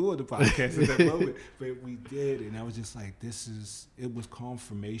supposed to be doing the podcast at that moment, but we did, and I was just like, it was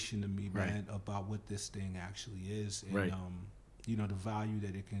confirmation to me, man, about what this thing actually is, and the value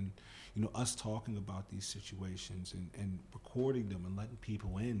that it can, us talking about these situations and recording them and letting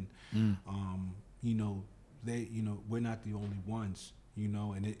people in, we're not the only ones,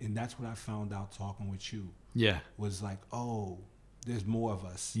 and that's what I found out talking with you. Yeah, was like, oh. There's more of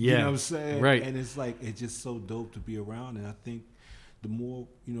us. Yeah. You know what I'm saying? Right. And it's like, it's just so dope to be around. And I think the more,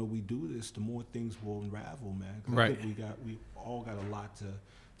 we do this, the more things will unravel, man. Right. I think we all got a lot to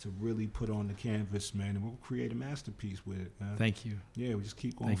really put on the canvas, man. And we'll create a masterpiece with it, man. Thank you. Yeah, we just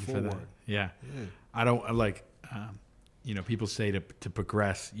keep going forward. For that. Yeah. I don't like, people say to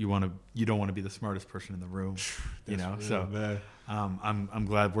progress, you don't want to be the smartest person in the room, Real, so man. I'm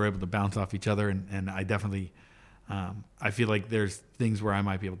glad we're able to bounce off each other. And I definitely, I feel like there's things where I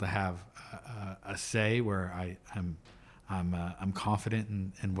might be able to have a say where I'm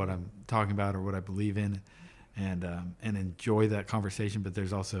confident in what I'm talking about or what I believe in, and enjoy that conversation. But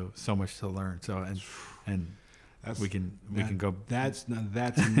there's also so much to learn. So and we can go. That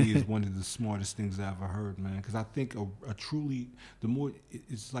to me is one of the smartest things I ever heard, man. Because I think a truly, the more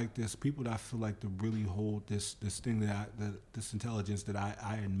it's like this, people that I feel like to really hold this thing this intelligence that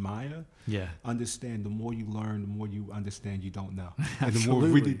I admire. Yeah. Understand. The more you learn, the more you understand you don't know. And the more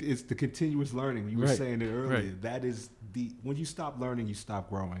really it's the continuous learning. You were saying it earlier. Right. That is when you stop learning, you stop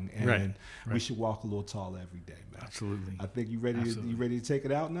growing, and we should walk a little taller every day, man. Absolutely. I think you ready to take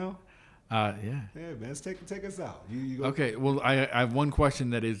it out now. Yeah, man. Let's take us out. You okay. Well, I have one question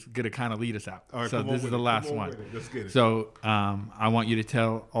that is going to kind of lead us out. All right, so this is the last one. Let's get it. So I want you to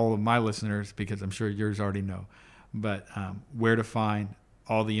tell all of my listeners, because I'm sure yours already know, but where to find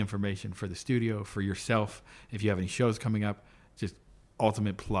all the information for the studio, for yourself, if you have any shows coming up, just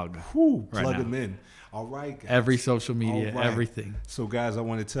ultimate plug. Plug them in. All right, guys. Every social media, everything. So, guys, I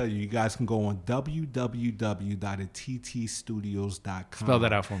want to tell you guys can go on www.attstudios.com. Spell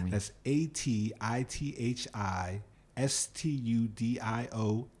that out for me. That's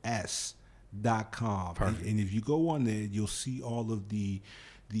ATITHISTUDIOS.com. And if you go on there, you'll see all of the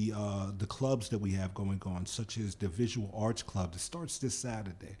clubs that we have going on, such as the Visual Arts Club that starts this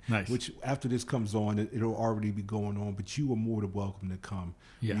Saturday. Nice. Which after this comes on, it'll already be going on, but you are more than welcome to come.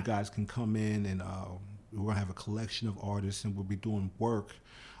 Yeah. You guys can come in, and we're gonna have a collection of artists, and we'll be doing work.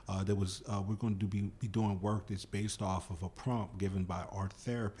 We're going to be doing work that's based off of a prompt given by art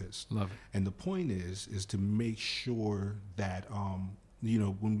therapists. Love it. And the point is to make sure that when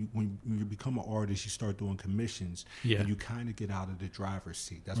you become an artist, you start doing commissions, and you kind of get out of the driver's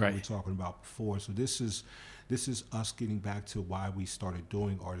seat. That's what we were talking about before. So this is us getting back to why we started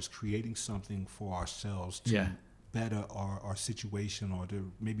doing art, is creating something for ourselves to better our situation, or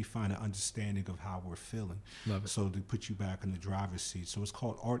to maybe find an understanding of how we're feeling. Love it. So to put you back in the driver's seat. So it's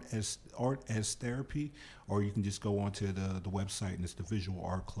called Art as Therapy, or you can just go onto the website, and it's the Visual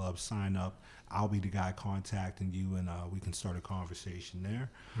Art Club. Sign up. I'll be the guy contacting you, and we can start a conversation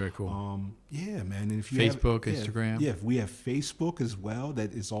there. Very cool. Yeah, man. And if you Facebook, Instagram. Yeah, we have Facebook as well.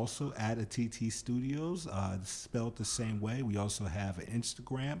 That is also at ATT Studios, spelled the same way. We also have an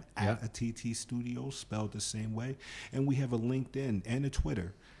Instagram at ATT Studios, spelled the same way, and we have a LinkedIn and a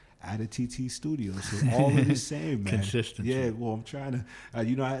Twitter at ATT Studios. So all of the same, man. Consistency. Yeah. Well, I'm trying to.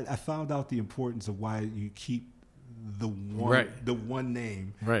 I found out the importance of why you keep the one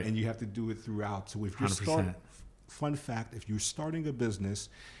name, and you have to do it throughout. So if you're 100%. Fun fact, if you're starting a business,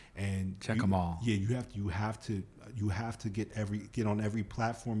 and check them all, you have to get on every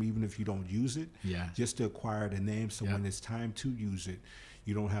platform, even if you don't use it, just to acquire the name. So when it's time to use it,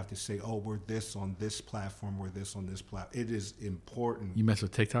 You don't have to say, oh, we're this on this platform, we're this on this platform. It is important. You mess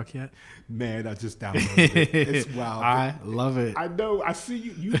with TikTok yet? Man, I just downloaded it. It's wild. I love it. I know. I see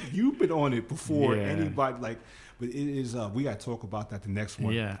you've been on it before. Anybody but it is. We got to talk about that the next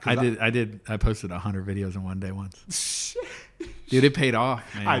one. Yeah, I posted 100 videos in one day once. Dude, it paid off,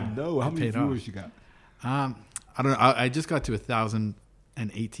 man. I know. How many viewers you got? I don't know. I just got to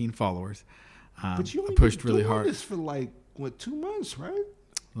 1,018 followers. But you I pushed really hard. This for 2 months, right?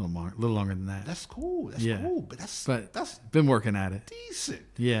 A little longer than that. That's cool. That's cool. But that's been working at it. Decent.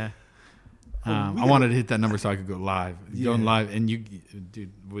 Yeah. I wanted to hit that number so I could go live. Going live, and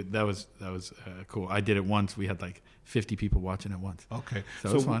dude, that was cool. I did it once. We had 50 people watching it once. Okay, so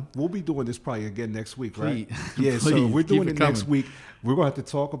it was fun. We'll be doing this probably again next week, right? Yeah, so we're doing it next week. We're gonna have to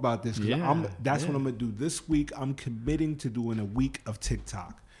talk about this. That's what I'm gonna do this week. I'm committing to doing a week of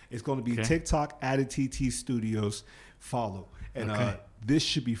TikTok. It's gonna be TikTok at TT Studios. Follow, and this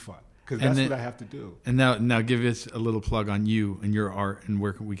should be fun. Because that's what I have to do. And now give us a little plug on you and your art and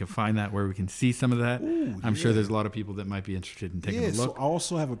where we can find that, where we can see some of that. I'm sure there's a lot of people that might be interested in taking a look. So I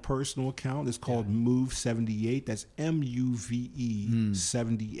also have a personal account. It's called Move78. That's MUVE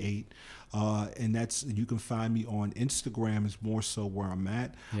 78. And that's, you can find me on Instagram is more so where I'm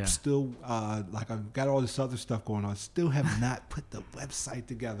at. Yeah. Still, I've got all this other stuff going on. Still have not put the website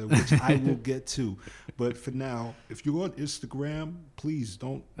together, which I will get to. But for now, if you're on Instagram, please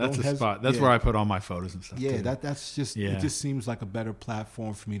don't. That's a spot. That's where I put all my photos and stuff. Yeah, too. That's just, it just seems like a better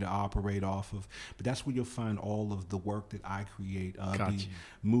platform for me to operate off of. But that's where you'll find all of the work that I create.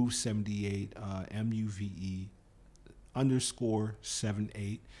 Move78,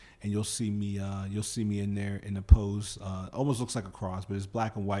 MUVE_78. And you'll see me in there in a pose. Almost looks like a cross, but it's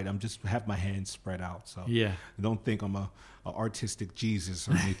black and white. I'm just have my hands spread out. So don't think I'm a artistic Jesus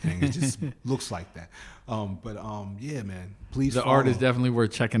or anything. It just looks like that. Yeah, man. Please. The art is definitely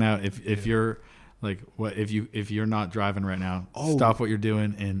worth checking out. If you're if you're not driving right now, stop what you're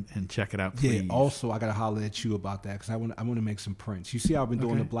doing and check it out, please. Yeah. Also, I gotta holler at you about that because I want to make some prints. You see how I've been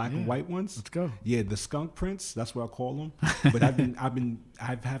doing the black and white ones? Let's go. Yeah, the skunk prints. That's what I call them. But I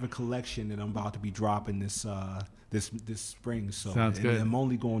have a collection that I'm about to be dropping this spring. So sounds good. I'm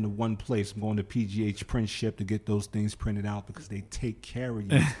only going to one place. I'm going to PGH Print Ship to get those things printed out because they take care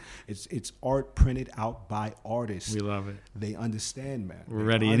of you. It's art printed out by artists. We love it. They understand, man. We're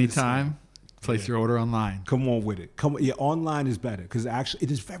ready anytime. Place your order online. Come on with it. Online is better because actually it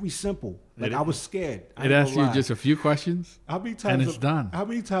is very simple. I was scared. It asks you just a few questions. How many times? And it's done. How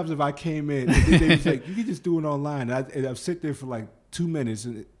many times have I came in and they was like, "You can just do it online." And I sit there for 2 minutes,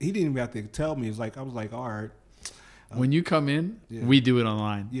 and he didn't even have to tell me. I was like, "All right." When you come in, we do it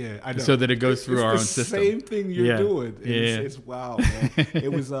online. Yeah, I know. So that it goes through our own system. Same thing you're doing. It's Yeah. wild, man.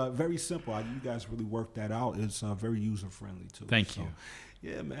 It was very simple. You guys really worked that out. It's very user friendly too. Thank you.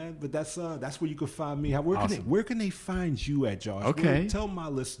 Yeah, man. But that's where you can find me. Where can they find you at, Josh? Okay. Tell my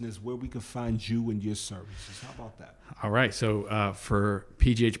listeners where we can find you and your services. How about that? All right. So for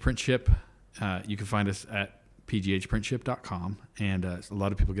PGH Print Ship, you can find us at pghprintship.com, and a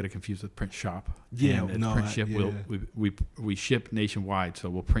lot of people get it confused with Print Shop. Yeah, and Print Ship. We ship nationwide, so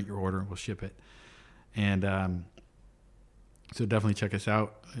we'll print your order and we'll ship it. And so definitely check us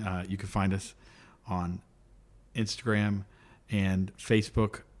out. You can find us on Instagram and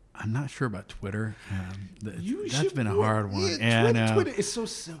Facebook. I'm not sure about Twitter. That's been a hard one. Twitter is so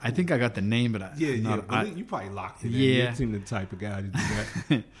simple. I think I got the name, but you probably locked it in. Yeah. You seem the type of guy to do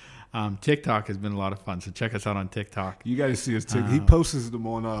that. TikTok has been a lot of fun, so check us out on TikTok. You got to see us. He posts them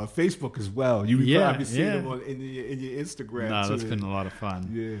on Facebook as well. You probably see them in your Instagram. No, that's been a lot of fun.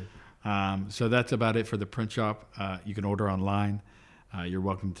 Yeah. So that's about it for the Print Shop. You can order online. You're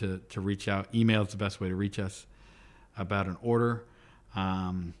welcome to reach out. Email is the best way to reach us about an order.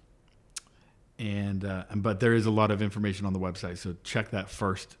 But there is a lot of information on the website, so check that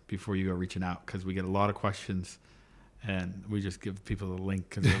first before you go reaching out, because we get a lot of questions and we just give people the link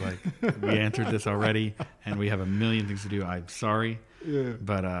because they're like, we answered this already and we have a million things to do. I'm sorry,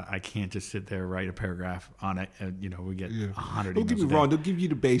 but I can't just sit there, write a paragraph on it. We get 100 Don't emails get me a day. wrong. They'll give you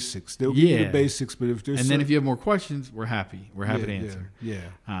the basics. They'll give you the basics, but if there's then if you have more questions, we're happy. We're happy to answer.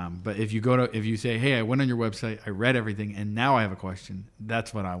 But if you say, hey, I went on your website, I read everything, and now I have a question,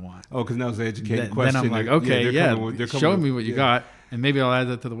 that's what I want. Oh, because now it's an educated question. Then I'm like, okay, show me what you got, and maybe I'll add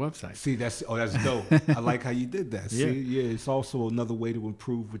that to the website. See, that's dope. I like how you did that. See, it's also another way to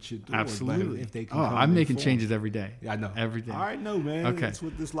improve what you're doing. Absolutely. If they can I'm making changes every day. Yeah, I know. Every day. All right, no, man. Okay. That's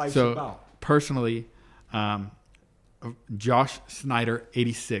what this life's about. Personally, Josh Snyder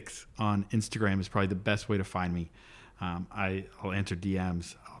 86 on Instagram is probably the best way to find me. I'll answer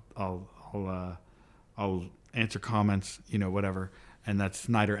DMs. I'll answer comments. Whatever. and that's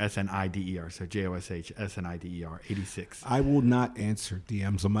Snyder, SNIDER. So JOSHSNIDER 86. I will not answer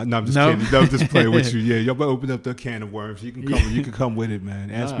DMs on my. No, I'm just kidding. No, I'm just playing with you. Yeah, y'all better open up the can of worms. You can come. You can come with it,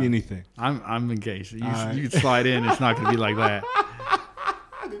 man. Ask me anything. I'm engaged. You can slide in. It's not going to be like that.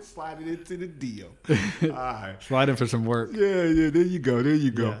 Just slide it into the deal. All right. Slide in for some work. Yeah. There you go. Yeah.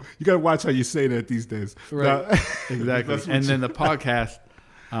 You got to watch how you say that these days. Right. Exactly. And then the podcast,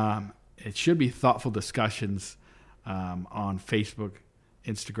 it should be Thoughtful Discussions on Facebook,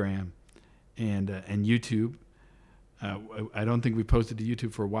 Instagram, and YouTube. I don't think we posted to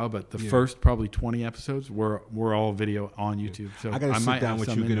YouTube for a while, but the first probably 20 episodes were all video on YouTube. So I got to sit down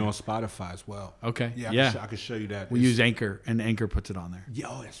with you, get on Spotify as well. Okay. Yeah. I can show you that. We use Anchor, and Anchor puts it on there.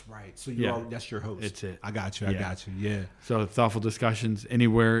 Yeah, that's right. So that's your host. It's it. I got you. Yeah. So Thoughtful Discussions,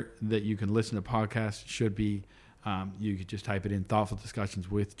 anywhere that you can listen to podcasts should be, you could just type it in, Thoughtful Discussions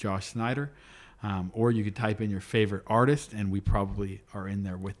with Josh Snyder. Or you could type in your favorite artist, and we probably are in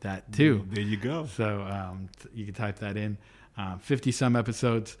there with that too. There you go. So you can type that in. 50-some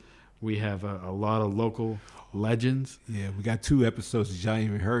episodes. We have a lot of local legends. Yeah, we got 2 episodes that y'all ain't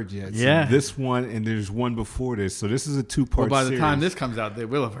even heard yet. So yeah. This one, and there's one before this. So this is a 2-part Well, by series. the time this comes out, they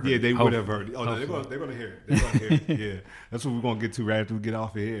will have heard it. Yeah, they would have heard it. Oh, no, they're going to hear it. Yeah. That's what we're going to get to right after we get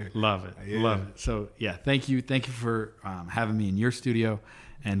off of here. Love it. Yeah. Love it. So, yeah, thank you. Thank you for having me in your studio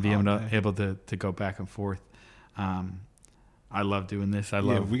and being able to go back and forth. I love doing this.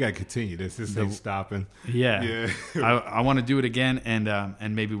 We got to continue this. This ain't stopping. Yeah. I want to do it again,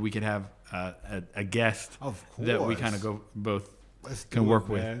 and maybe we could have a guest that we kind of can work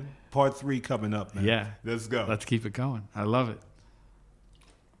with. Part 3 coming up, man. Yeah. Let's go. Let's keep it going. I love it.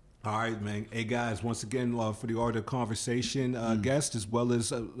 All right, man. Hey, guys, once again, for the Art of Conversation guest, as well as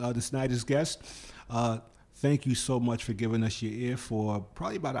the Snyder's guest, thank you so much for giving us your ear for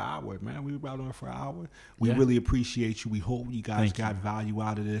probably about an hour, man. We were about on for an hour. We really appreciate you. We hope you guys got value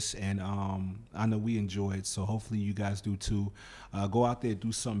out of this, and I know we enjoy it, so hopefully you guys do too. Go out there,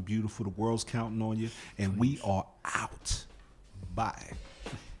 do something beautiful. The world's counting on you, and we are out. Bye.